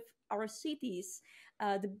familiar with, our cities,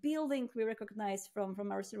 the building we recognize from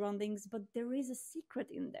our surroundings, but there is a secret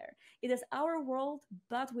in there. It is our world,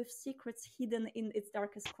 but with secrets hidden in its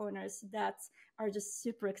darkest corners that are just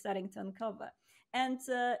super exciting to uncover. And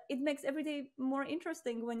it makes every day more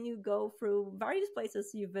interesting when you go through various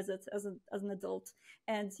places you visit as an adult,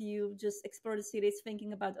 and you just explore the cities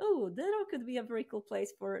thinking about, oh, that could be a very cool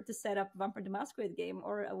place to set up Vampire the Masquerade game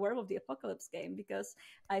or a Werewolf the Apocalypse game, because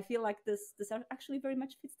I feel like this actually very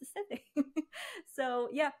much fits the setting. So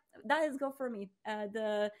yeah, that is go for me.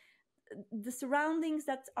 The surroundings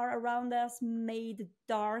that are around us made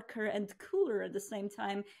darker and cooler at the same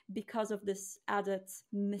time because of this added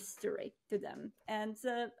mystery to them. And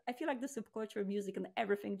I feel like the subculture, music, and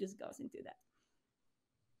everything just goes into that.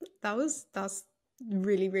 That's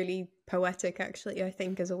really, really poetic, actually, I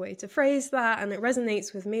think, as a way to phrase that. And it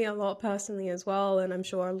resonates with me a lot personally as well. And I'm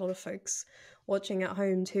sure a lot of folks watching at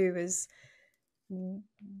home too, is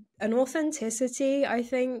an authenticity, I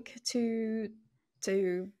think, to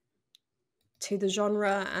the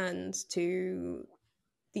genre and to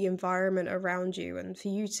the environment around you, and for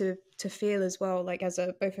you to feel as well, like as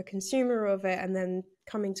both a consumer of it and then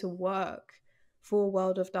coming to work for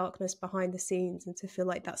World of Darkness behind the scenes, and to feel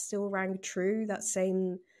like that still rang true, that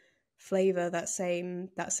same flavor, that same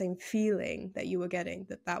feeling that you were getting,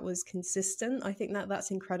 that was consistent. I think that's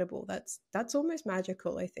incredible. That's almost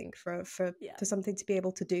magical, I think, for something to be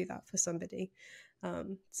able to do that for somebody.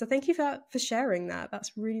 So thank you for sharing that.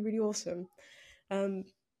 That's really, really awesome.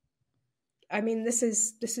 I mean, this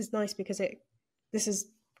is nice because this is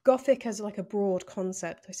Gothic as like a broad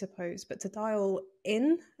concept, I suppose, but to dial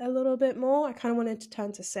in a little bit more, I kind of wanted to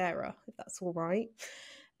turn to Sarah, if that's all right.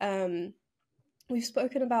 We've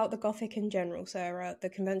spoken about the Gothic in general, Sarah, the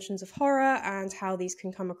conventions of horror and how these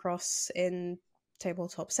can come across in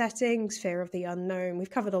tabletop settings, fear of the unknown. We've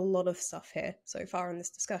covered a lot of stuff here so far in this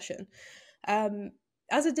discussion.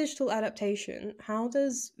 As a digital adaptation, how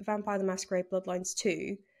does Vampire the Masquerade Bloodlines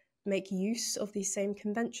 2 make use of these same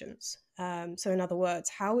conventions? So in other words,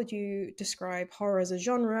 how would you describe horror as a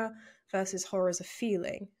genre versus horror as a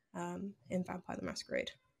feeling in Vampire the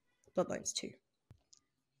Masquerade Bloodlines 2?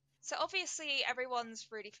 So obviously everyone's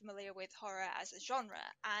really familiar with horror as a genre,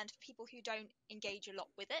 and people who don't engage a lot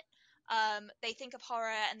with it, they think of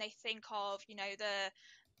horror and they think of, you know,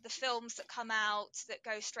 the films that come out that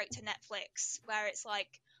go straight to Netflix, where it's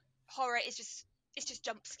like horror is just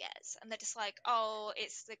jump scares, and they're just like, oh,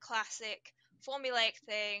 it's the classic formulaic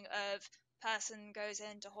thing of person goes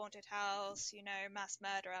into haunted house, you know, mass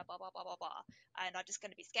murderer, blah blah blah blah blah, and I'm just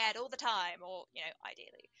going to be scared all the time, or, you know,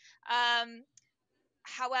 ideally.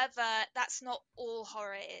 However, that's not all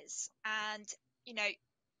horror is. And, you know,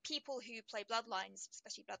 people who play Bloodlines,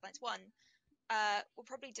 especially Bloodlines 1, will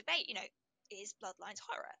probably debate, you know, is Bloodlines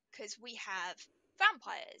horror? Because we have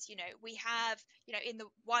vampires, you know, we have, you know, in the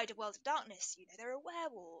wider world of darkness, you know, there are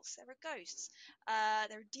werewolves, there are ghosts,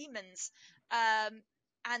 there are demons.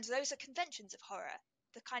 And those are conventions of horror,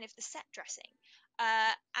 the kind of the set dressing.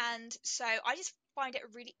 And so I just find it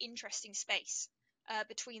a really interesting space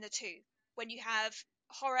between the two, when you have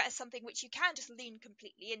horror as something which you can just lean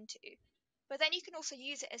completely into, but then you can also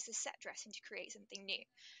use it as the set dressing to create something new.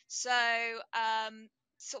 So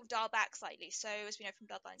sort of dial back slightly. So as we know from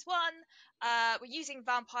Bloodlines 1, we're using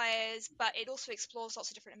vampires, but it also explores lots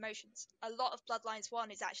of different emotions. A lot of Bloodlines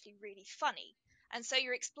 1 is actually really funny, and so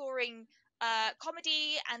you're exploring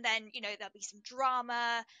comedy, and then, you know, there'll be some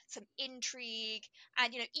drama, some intrigue,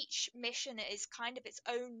 and, you know, each mission is kind of its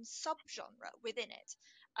own subgenre within it.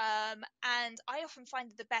 And I often find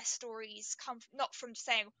that the best stories come not from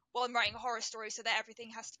saying, well, I'm writing a horror story, so that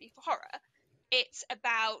everything has to be for horror. It's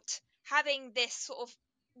about having this sort of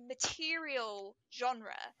material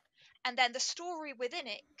genre, and then the story within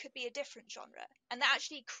it could be a different genre, and that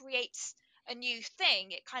actually creates a new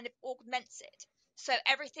thing. It kind of augments it. So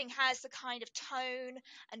everything has the kind of tone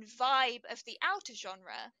and vibe of the outer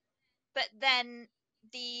genre, but then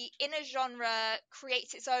the inner genre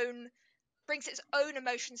brings its own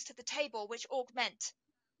emotions to the table, which augment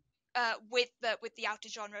with the outer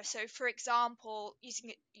genre. So, for example,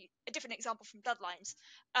 using a different example from Bloodlines,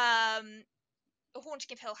 The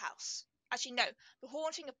Haunting of Hill House. Actually, no, The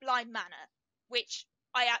Haunting of Blind Manor, which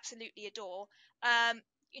I absolutely adore.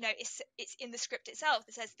 You know, it's in the script itself.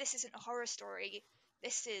 It says this isn't a horror story.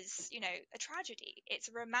 This is, you know, a tragedy. It's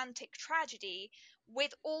a romantic tragedy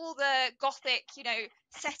with all the gothic, you know,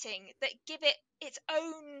 setting that give it its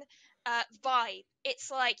own vibe. It's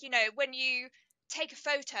like, you know, when you take a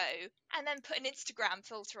photo and then put an Instagram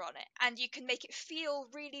filter on it, and you can make it feel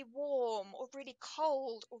really warm or really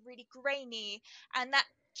cold or really grainy, and that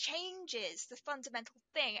changes the fundamental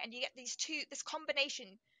thing, and you get this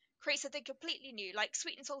combination creates something completely new, like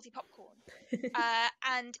sweet and salty popcorn.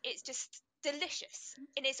 And it's just delicious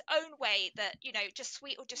in its own way that, you know, just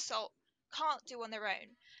sweet or just salt can't do on their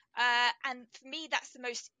own. And for me, that's the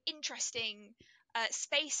most interesting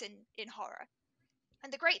space in horror.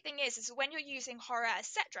 And the great thing is when you're using horror as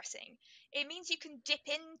set dressing, it means you can dip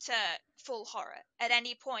into full horror at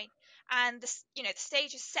any point, and the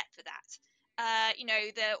stage is set for that. You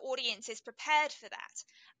know, the audience is prepared for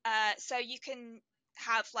that. So you can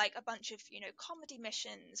have like a bunch of, you know, comedy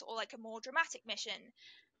missions or like a more dramatic mission,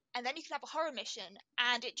 and then you can have a horror mission,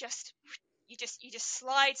 and you just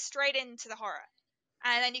slide straight into the horror,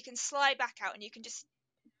 and then you can slide back out, and you can just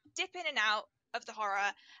dip in and out of the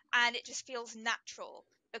horror, and it just feels natural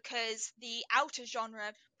because the outer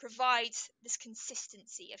genre provides this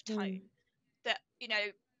consistency of tone that, you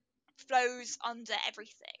know, flows under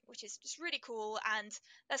everything, which is just really cool. And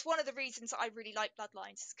that's one of the reasons I really like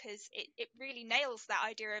Bloodlines, because it really nails that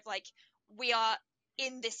idea of like, we are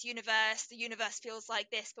in this universe, the universe feels like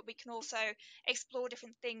this, but we can also explore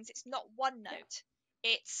different things. It's not one note.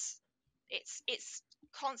 It's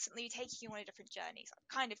constantly taking you on a different journey. So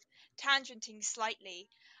I'm kind of tangenting slightly.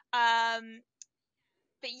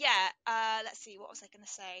 But yeah, let's see, what was I going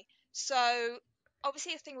to say? So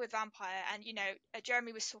obviously the thing with vampire, and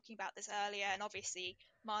Jeremy was talking about this earlier, and obviously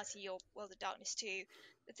Marty, your World of Darkness too.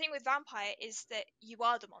 The thing with vampire is that you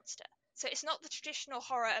are the monster. So it's not the traditional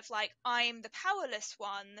horror of like, I'm the powerless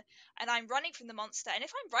one and I'm running from the monster. And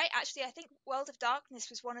if I'm right, actually, I think World of Darkness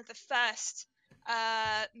was one of the first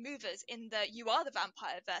movers in the you are the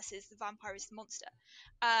vampire versus the vampire is the monster,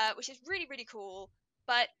 which is really, really cool.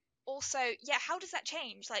 But also, yeah, how does that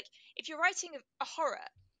change? Like, if you're writing a horror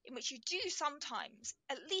in which you do sometimes,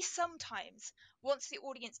 at least sometimes, want the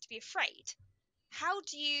audience to be afraid, how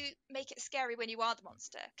do you make it scary when you are the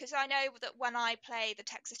monster? Because I know that when I play the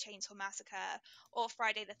Texas Chainsaw Massacre or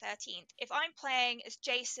Friday the 13th, if I'm playing as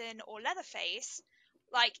Jason or Leatherface,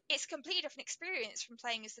 like, it's a completely different experience from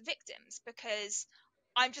playing as the victims, because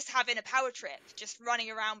I'm just having a power trip, just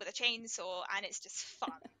running around with a chainsaw, and it's just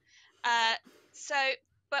fun. So,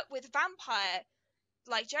 but with vampire,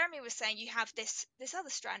 like Jeremy was saying, you have this other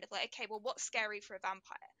strand of like, okay, well, what's scary for a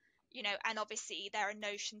vampire? And obviously there are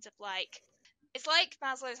notions of like, it's like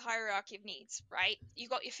Maslow's hierarchy of needs, right? You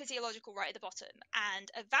got your physiological right at the bottom, and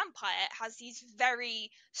a vampire has these very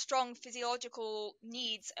strong physiological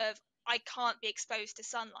needs of, I can't be exposed to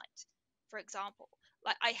sunlight, for example.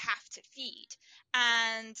 Like, I have to feed.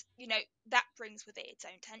 And, that brings with it its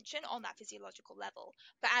own tension on that physiological level.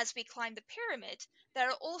 But as we climb the pyramid, there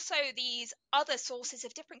are also these other sources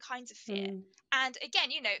of different kinds of fear. And again,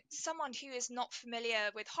 someone who is not familiar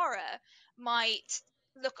with horror might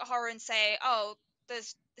look at horror and say, oh,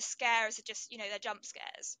 the scares are just, they're jump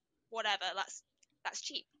scares, whatever, that's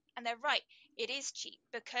cheap. And they're right, it is cheap,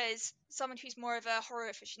 because someone who's more of a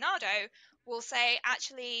horror aficionado will say,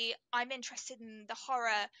 actually, I'm interested in the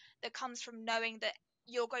horror that comes from knowing that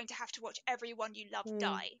you're going to have to watch everyone you love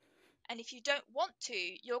die. And if you don't want to,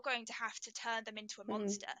 you're going to have to turn them into a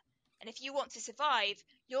monster. And if you want to survive,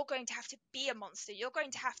 you're going to have to be a monster. You're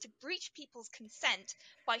going to have to breach people's consent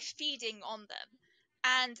by feeding on them.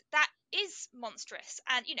 And that is monstrous.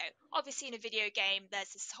 And, obviously in a video game,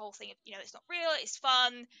 there's this whole thing of, it's not real, it's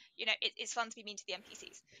fun, it's fun to be mean to the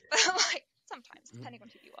NPCs. But, like, sometimes, depending on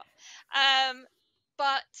who you are.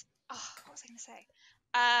 But, what was I going to say?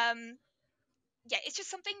 Yeah, it's just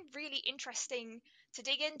something really interesting to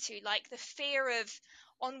dig into, like the fear of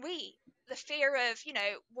ennui, the fear of,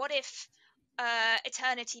 what if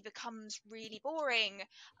eternity becomes really boring?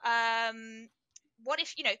 What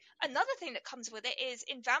if, another thing that comes with it is,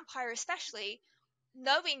 in Vampire especially,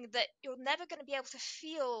 knowing that you're never going to be able to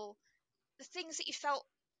feel the things that you felt,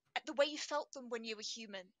 the way you felt them when you were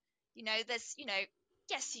human. There's,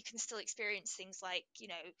 yes, you can still experience things like,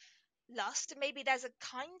 lust, and maybe there's a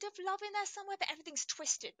kind of love in there somewhere, but everything's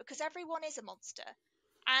twisted because everyone is a monster.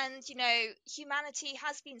 And, humanity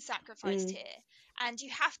has been sacrificed here, and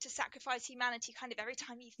you have to sacrifice humanity kind of every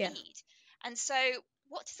time you feed. And so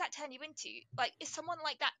what does that turn you into? Like, is someone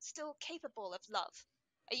like that still capable of love?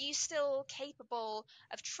 Are you still capable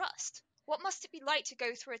of trust? What must it be like to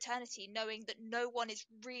go through eternity knowing that no one is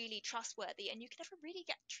really trustworthy and you can never really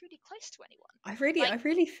get truly close to anyone? I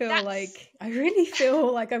really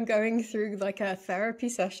feel like I'm going through like a therapy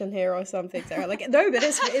session here or something, Sarah. Like, no, but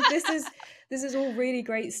this is all really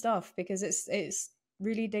great stuff, because it's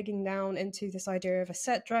really digging down into this idea of a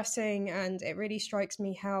set dressing, and it really strikes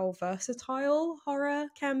me how versatile horror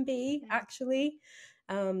can be, actually.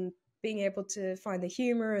 Being able to find the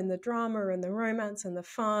humor and the drama and the romance and the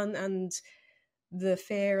fun and the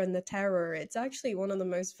fear and the terror. It's actually one of the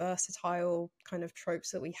most versatile kind of tropes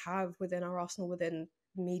that we have within our arsenal, within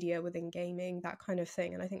media, within gaming, that kind of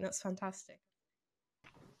thing. And I think that's fantastic.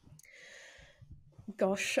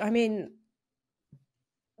 Gosh, I mean,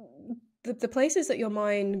 the places that your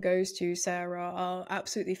mind goes to, Sarah, are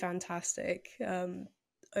absolutely fantastic. I'm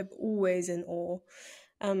always in awe.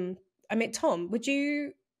 I mean, Tom, would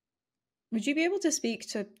you be able to speak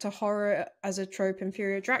to horror as a trope in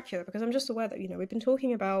Fury of Dracula? Because I'm just aware that, we've been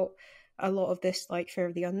talking about a lot of this, like, fear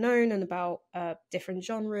of the unknown, and about different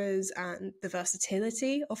genres and the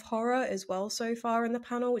versatility of horror as well so far in the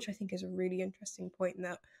panel, which I think is a really interesting point, in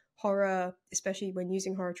that horror, especially when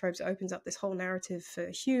using horror tropes, it opens up this whole narrative for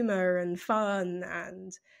humor and fun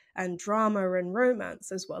and drama and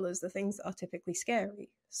romance, as well as the things that are typically scary.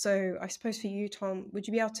 So I suppose for you, Tom, would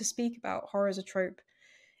you be able to speak about horror as a trope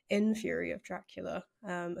in Fury of Dracula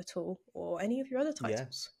at all, or any of your other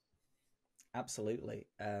titles? Yeah, absolutely.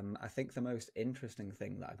 I think the most interesting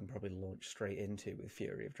thing that I can probably launch straight into with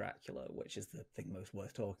Fury of Dracula, which is the thing most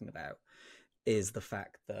worth talking about, is the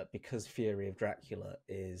fact that because Fury of Dracula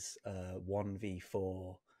is a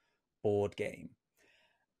 1v4 board game,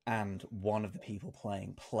 and one of the people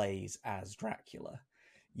playing plays as Dracula,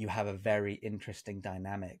 you have a very interesting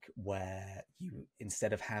dynamic where you,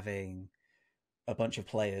 instead of having a bunch of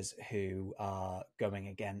players who are going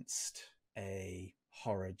against a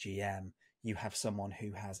horror GM, you have someone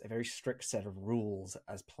who has a very strict set of rules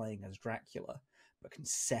as playing as Dracula, but can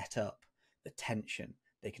set up the tension.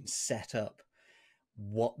 They can set up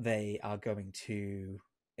what they are going to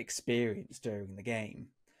experience during the game.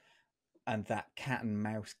 And that cat and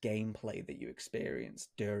mouse gameplay that you experience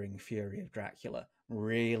during Fury of Dracula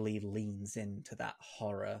really leans into that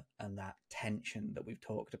horror and that tension that we've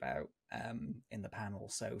talked about in the panel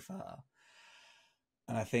so far.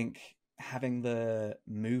 And I think having the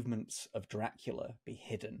movements of Dracula be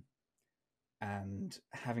hidden and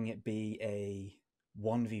having it be a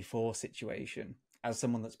 1v4 situation, as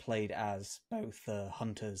someone that's played as both the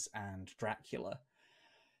Hunters and Dracula,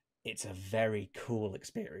 it's a very cool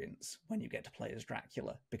experience when you get to play as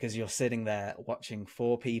Dracula, because you're sitting there watching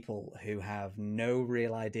four people who have no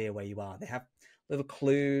real idea where you are. They have little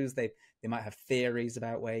clues, they might have theories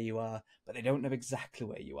about where you are, but they don't know exactly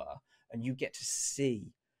where you are. And you get to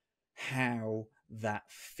see how that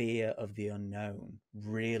fear of the unknown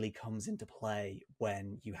really comes into play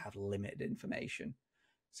when you have limited information.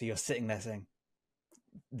 So you're sitting there saying,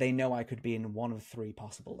 they know I could be in one of three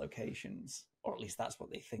possible locations, or at least that's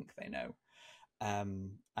what they think they know.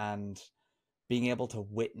 And being able to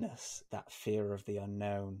witness that fear of the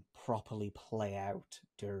unknown properly play out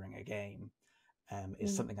during a game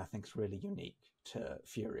is something I think is really unique to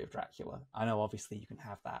Fury of Dracula. I know obviously you can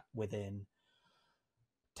have that within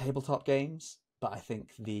tabletop games, but I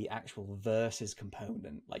think the actual versus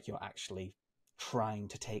component, like you're actually trying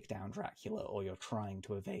to take down Dracula or you're trying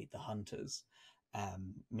to evade the Hunters,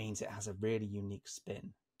 means it has a really unique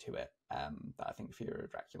spin to it that I think Fury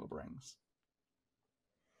of Dracula brings.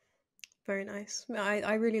 Very nice.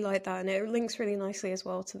 I really like that, and it links really nicely as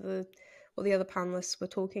well to what the other panelists were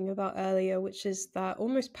talking about earlier, which is that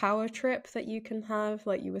almost power trip that you can have.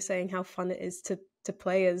 Like you were saying, how fun it is to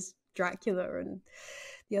play as Dracula, and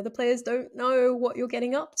the other players don't know what you're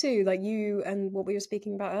getting up to. Like you and what we were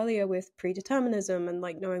speaking about earlier with predeterminism and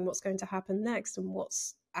like knowing what's going to happen next and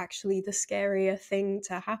what's actually the scarier thing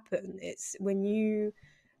to happen. It's when you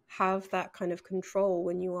have that kind of control,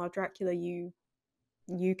 when you are Dracula, you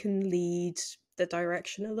can lead the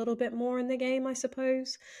direction a little bit more in the game, I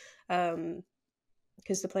suppose,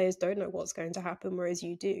 because the players don't know what's going to happen, whereas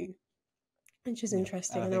you do, which is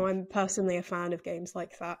interesting. I know I'm personally a fan of games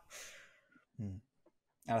like that. And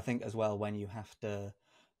I think as well, when you have to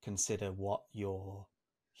consider what your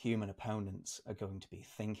human opponents are going to be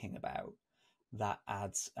thinking about, that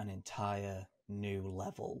adds an entire new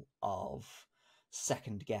level of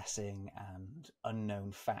second guessing and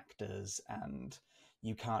unknown factors, and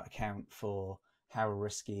you can't account for how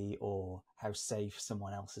risky or how safe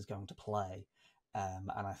someone else is going to play. And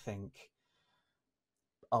I think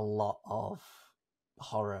a lot of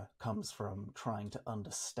horror comes from trying to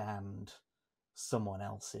understand someone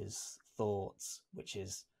else's thoughts, which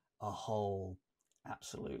is a whole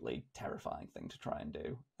absolutely terrifying thing to try and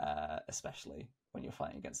do, especially when you're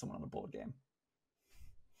fighting against someone on a board game.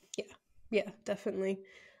 Yeah, definitely.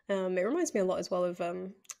 It reminds me a lot as well of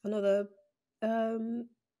another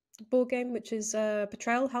board game, which is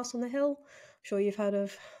Betrayal, House on the Hill. I'm sure you've heard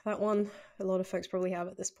of that one. A lot of folks probably have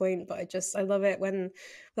at this point, but I love it when,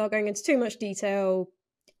 without going into too much detail,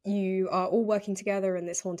 you are all working together in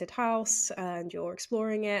this haunted house and you're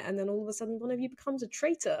exploring it, and then all of a sudden one of you becomes a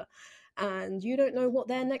traitor and you don't know what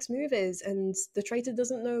their next move is, and the traitor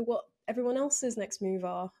doesn't know what everyone else's next move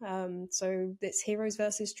are. So it's heroes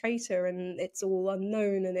versus traitor, and it's all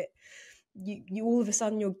unknown, and you all of a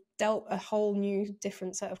sudden you're dealt a whole new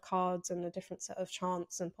different set of cards and a different set of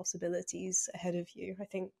chance and possibilities ahead of you. I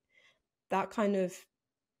think that kind of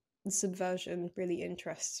subversion really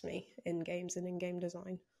interests me in games and in game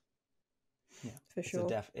design. Yeah, for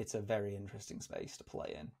sure. It's a very interesting space to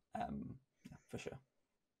play in, for sure.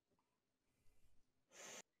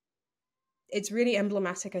 It's really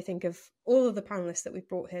emblematic, I think, of all of the panelists that we've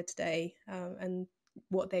brought here today, and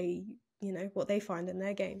what they find in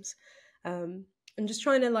their games. I'm just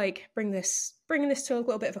trying to like bring this to a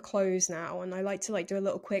little bit of a close now, and I like to do a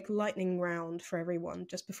little quick lightning round for everyone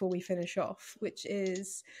just before we finish off, which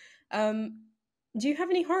is, do you have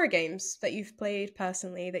any horror games that you've played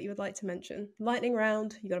personally that you would like to mention? Lightning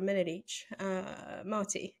round, you got a minute each.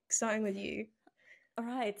 Marty, starting with you. All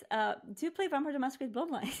right. Do play Vampire the Masquerade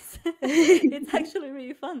Bloodlines. It's actually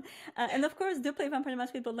really fun. And of course, do play Vampire the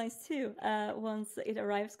Masquerade Bloodlines too once it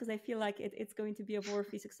arrives, because I feel like it's going to be a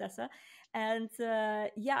worthy successor. And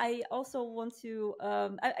I also want to...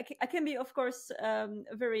 I can be, of course,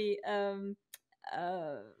 very...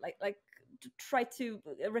 try to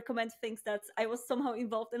recommend things that I was somehow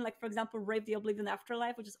involved in, like, for example, Brave the Oblivion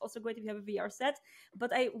Afterlife, which is also great if you have a VR set.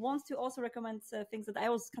 But I want to also recommend things that I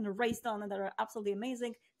was kind of raised on and that are absolutely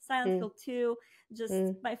amazing. Silent Hill 2, just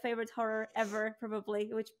my favorite horror ever, probably,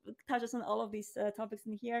 which touches on all of these topics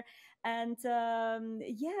in here. And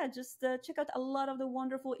just check out a lot of the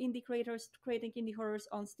wonderful indie creators creating indie horrors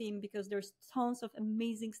on Steam, because there's tons of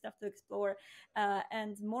amazing stuff to explore,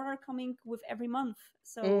 and more are coming with every month.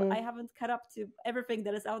 So I haven't caught up to everything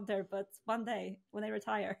that is out there, but one day when I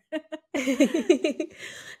retire.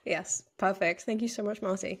 Yes, perfect. Thank you so much,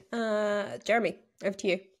 Marty. Jeremy, over to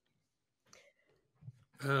you.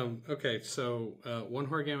 Okay, so one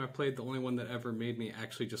horror game I played, the only one that ever made me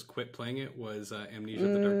actually just quit playing it, was Amnesia: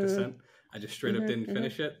 The Dark Descent. I just straight up didn't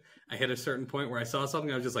finish it. I hit a certain point where I saw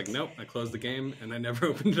something, I was just like, nope, I closed the game, and I never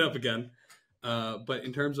opened it up again. But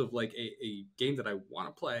in terms of like a game that I want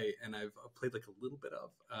to play, and I've played like a little bit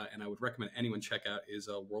of, and I would recommend anyone check out, is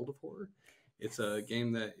World of Horror. It's a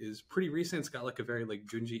game that is pretty recent. It's got like a very like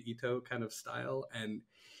Junji Ito kind of style, and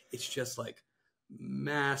it's just like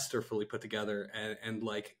masterfully put together, and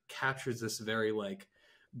like captures this very like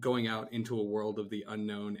going out into a world of the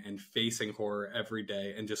unknown and facing horror every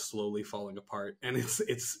day and just slowly falling apart. And it's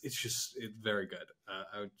very good.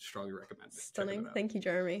 I would strongly recommend it. Stunning. Thank you,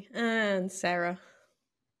 Jeremy. And Sarah.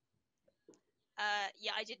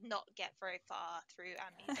 Yeah, I did not get very far through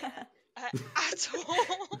Amnesia at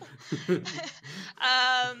all.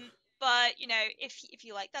 But you know, if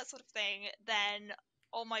you like that sort of thing, then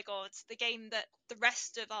oh my god, the game that the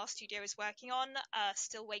rest of our studio is working on,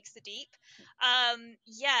 Still Wakes the Deep.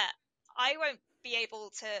 Yeah, I won't be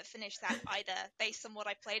able to finish that either, based on what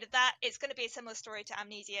I played of that. It's going to be a similar story to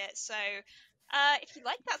Amnesia, so if you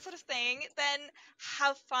like that sort of thing, then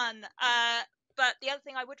have fun. But the other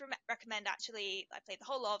thing I would recommend, actually, I played the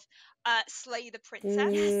whole of Slay the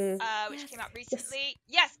Princess, which came out recently.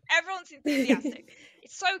 Yes, everyone's enthusiastic.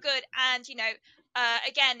 It's so good, and you know,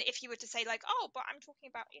 again, if you were to say like, oh, but I'm talking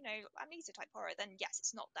about, you know, amnesia type horror, then yes,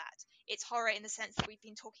 it's not that. It's horror in the sense that we've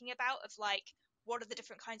been talking about, of like, what are the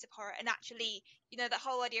different kinds of horror, and actually, you know, that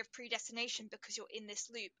whole idea of predestination, because you're in this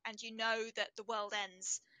loop and you know that the world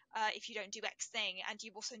ends if you don't do X thing, and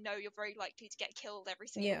you also know you're very likely to get killed every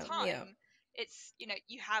single time. Yeah. It's, you know,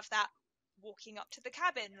 you have that walking up to the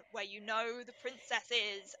cabin where you know the princess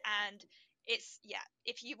is, and it's, yeah,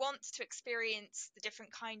 if you want to experience the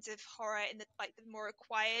different kinds of horror in the like the more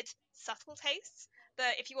acquired subtle tastes,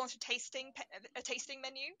 if you want a tasting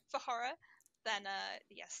menu for horror, then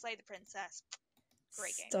yeah, Slay the Princess,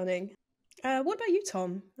 great game. Stunning. What about you,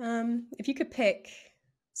 Tom? If you could pick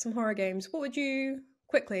some horror games, what would you,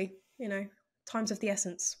 quickly, you know, times of the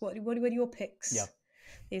essence, what are your picks that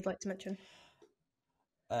you'd like to mention?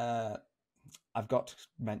 I've got to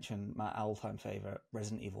mention my all-time favourite,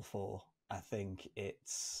 Resident Evil 4. I think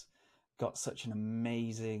it's got such an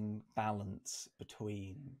amazing balance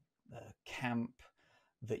between the camp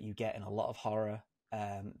that you get in a lot of horror,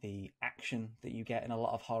 the action that you get in a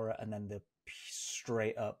lot of horror, and then the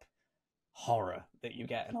straight up horror that you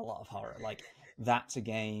get in a lot of horror. Like, that's a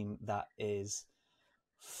game that is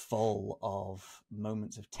full of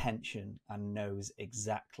moments of tension and knows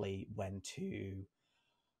exactly when to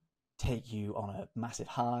take you on a massive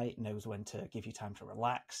high, knows when to give you time to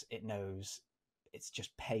relax. It knows it's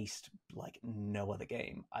just paced like no other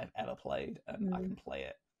game I've ever played, and I can play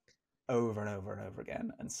it over and over and over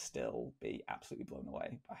again and still be absolutely blown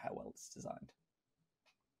away by how well it's designed.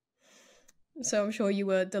 So I'm sure you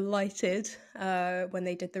were delighted when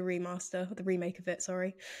they did the remake of it,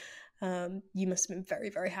 sorry. You must have been very,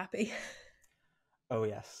 very happy. Oh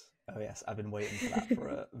yes. I've been waiting for that for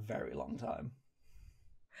a very long time.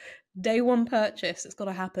 Day one purchase, it's got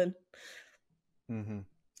to happen.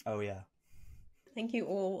 Oh yeah. Thank you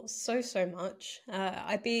all so much.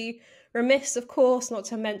 I'd be remiss, of course, not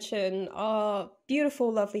to mention our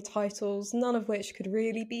beautiful, lovely titles, none of which could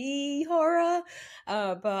really be horror,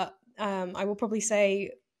 but I will probably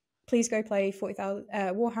say, please go play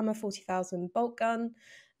Warhammer 40,000 Boltgun.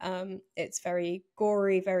 It's very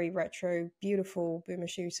gory, very retro, beautiful boomer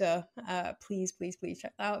shooter. Please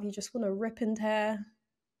check that out. If you just want to rip and tear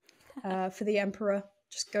for the Emperor,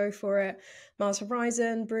 just go for it. Mars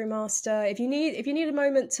Horizon, Brewmaster. If you need a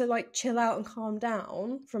moment to like chill out and calm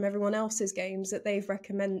down from everyone else's games that they've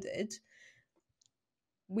recommended,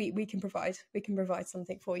 we can provide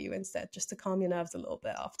something for you instead, just to calm your nerves a little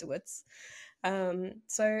bit afterwards.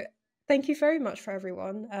 So thank you very much for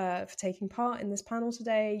everyone for taking part in this panel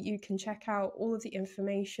today. You can check out all of the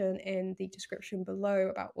information in the description below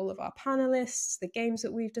about all of our panelists, the games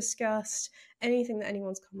that we've discussed, anything that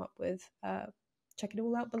anyone's come up with. check it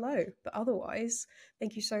all out below. But otherwise,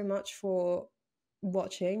 thank you so much for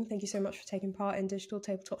watching. Thank you so much for taking part in Digital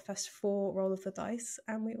Tabletop Fest 4 Roll of the Dice,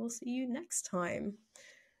 and we will see you next time.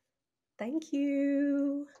 Thank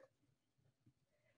you.